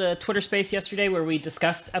 I held a Twitter space yesterday where we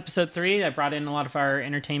discussed Episode 3. I brought in a lot of our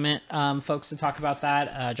entertainment folks to talk about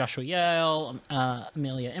that. Joshua Yale,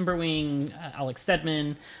 Amelia Emberwing, Alex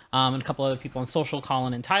Stedman, and a couple other people on social,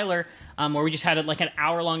 Colin and Tyler, where we just had like an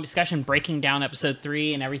hour-long discussion breaking down Episode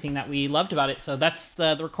 3 and everything that we loved about it. So that's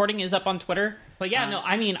the recording is up on Twitter. But yeah, no,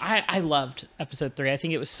 I mean, I loved Episode 3. I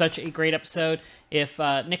think it was such a great episode. If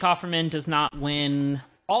Nick Offerman does not win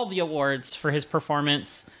all the awards for his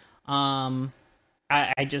performance, I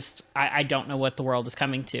don't know what the world is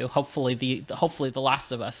coming to. Hopefully the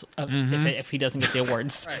Last of Us, if he doesn't get the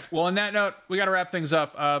awards. Right. Well, on that note, we got to wrap things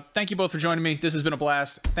up. Thank you both for joining me. This has been a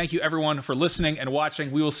blast. Thank you everyone for listening and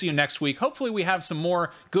watching. We will see you next week. Hopefully we have some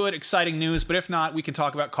more good, exciting news, but if not, we can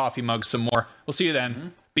talk about coffee mugs some more. We'll see you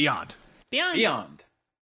then. Beyond. Beyond.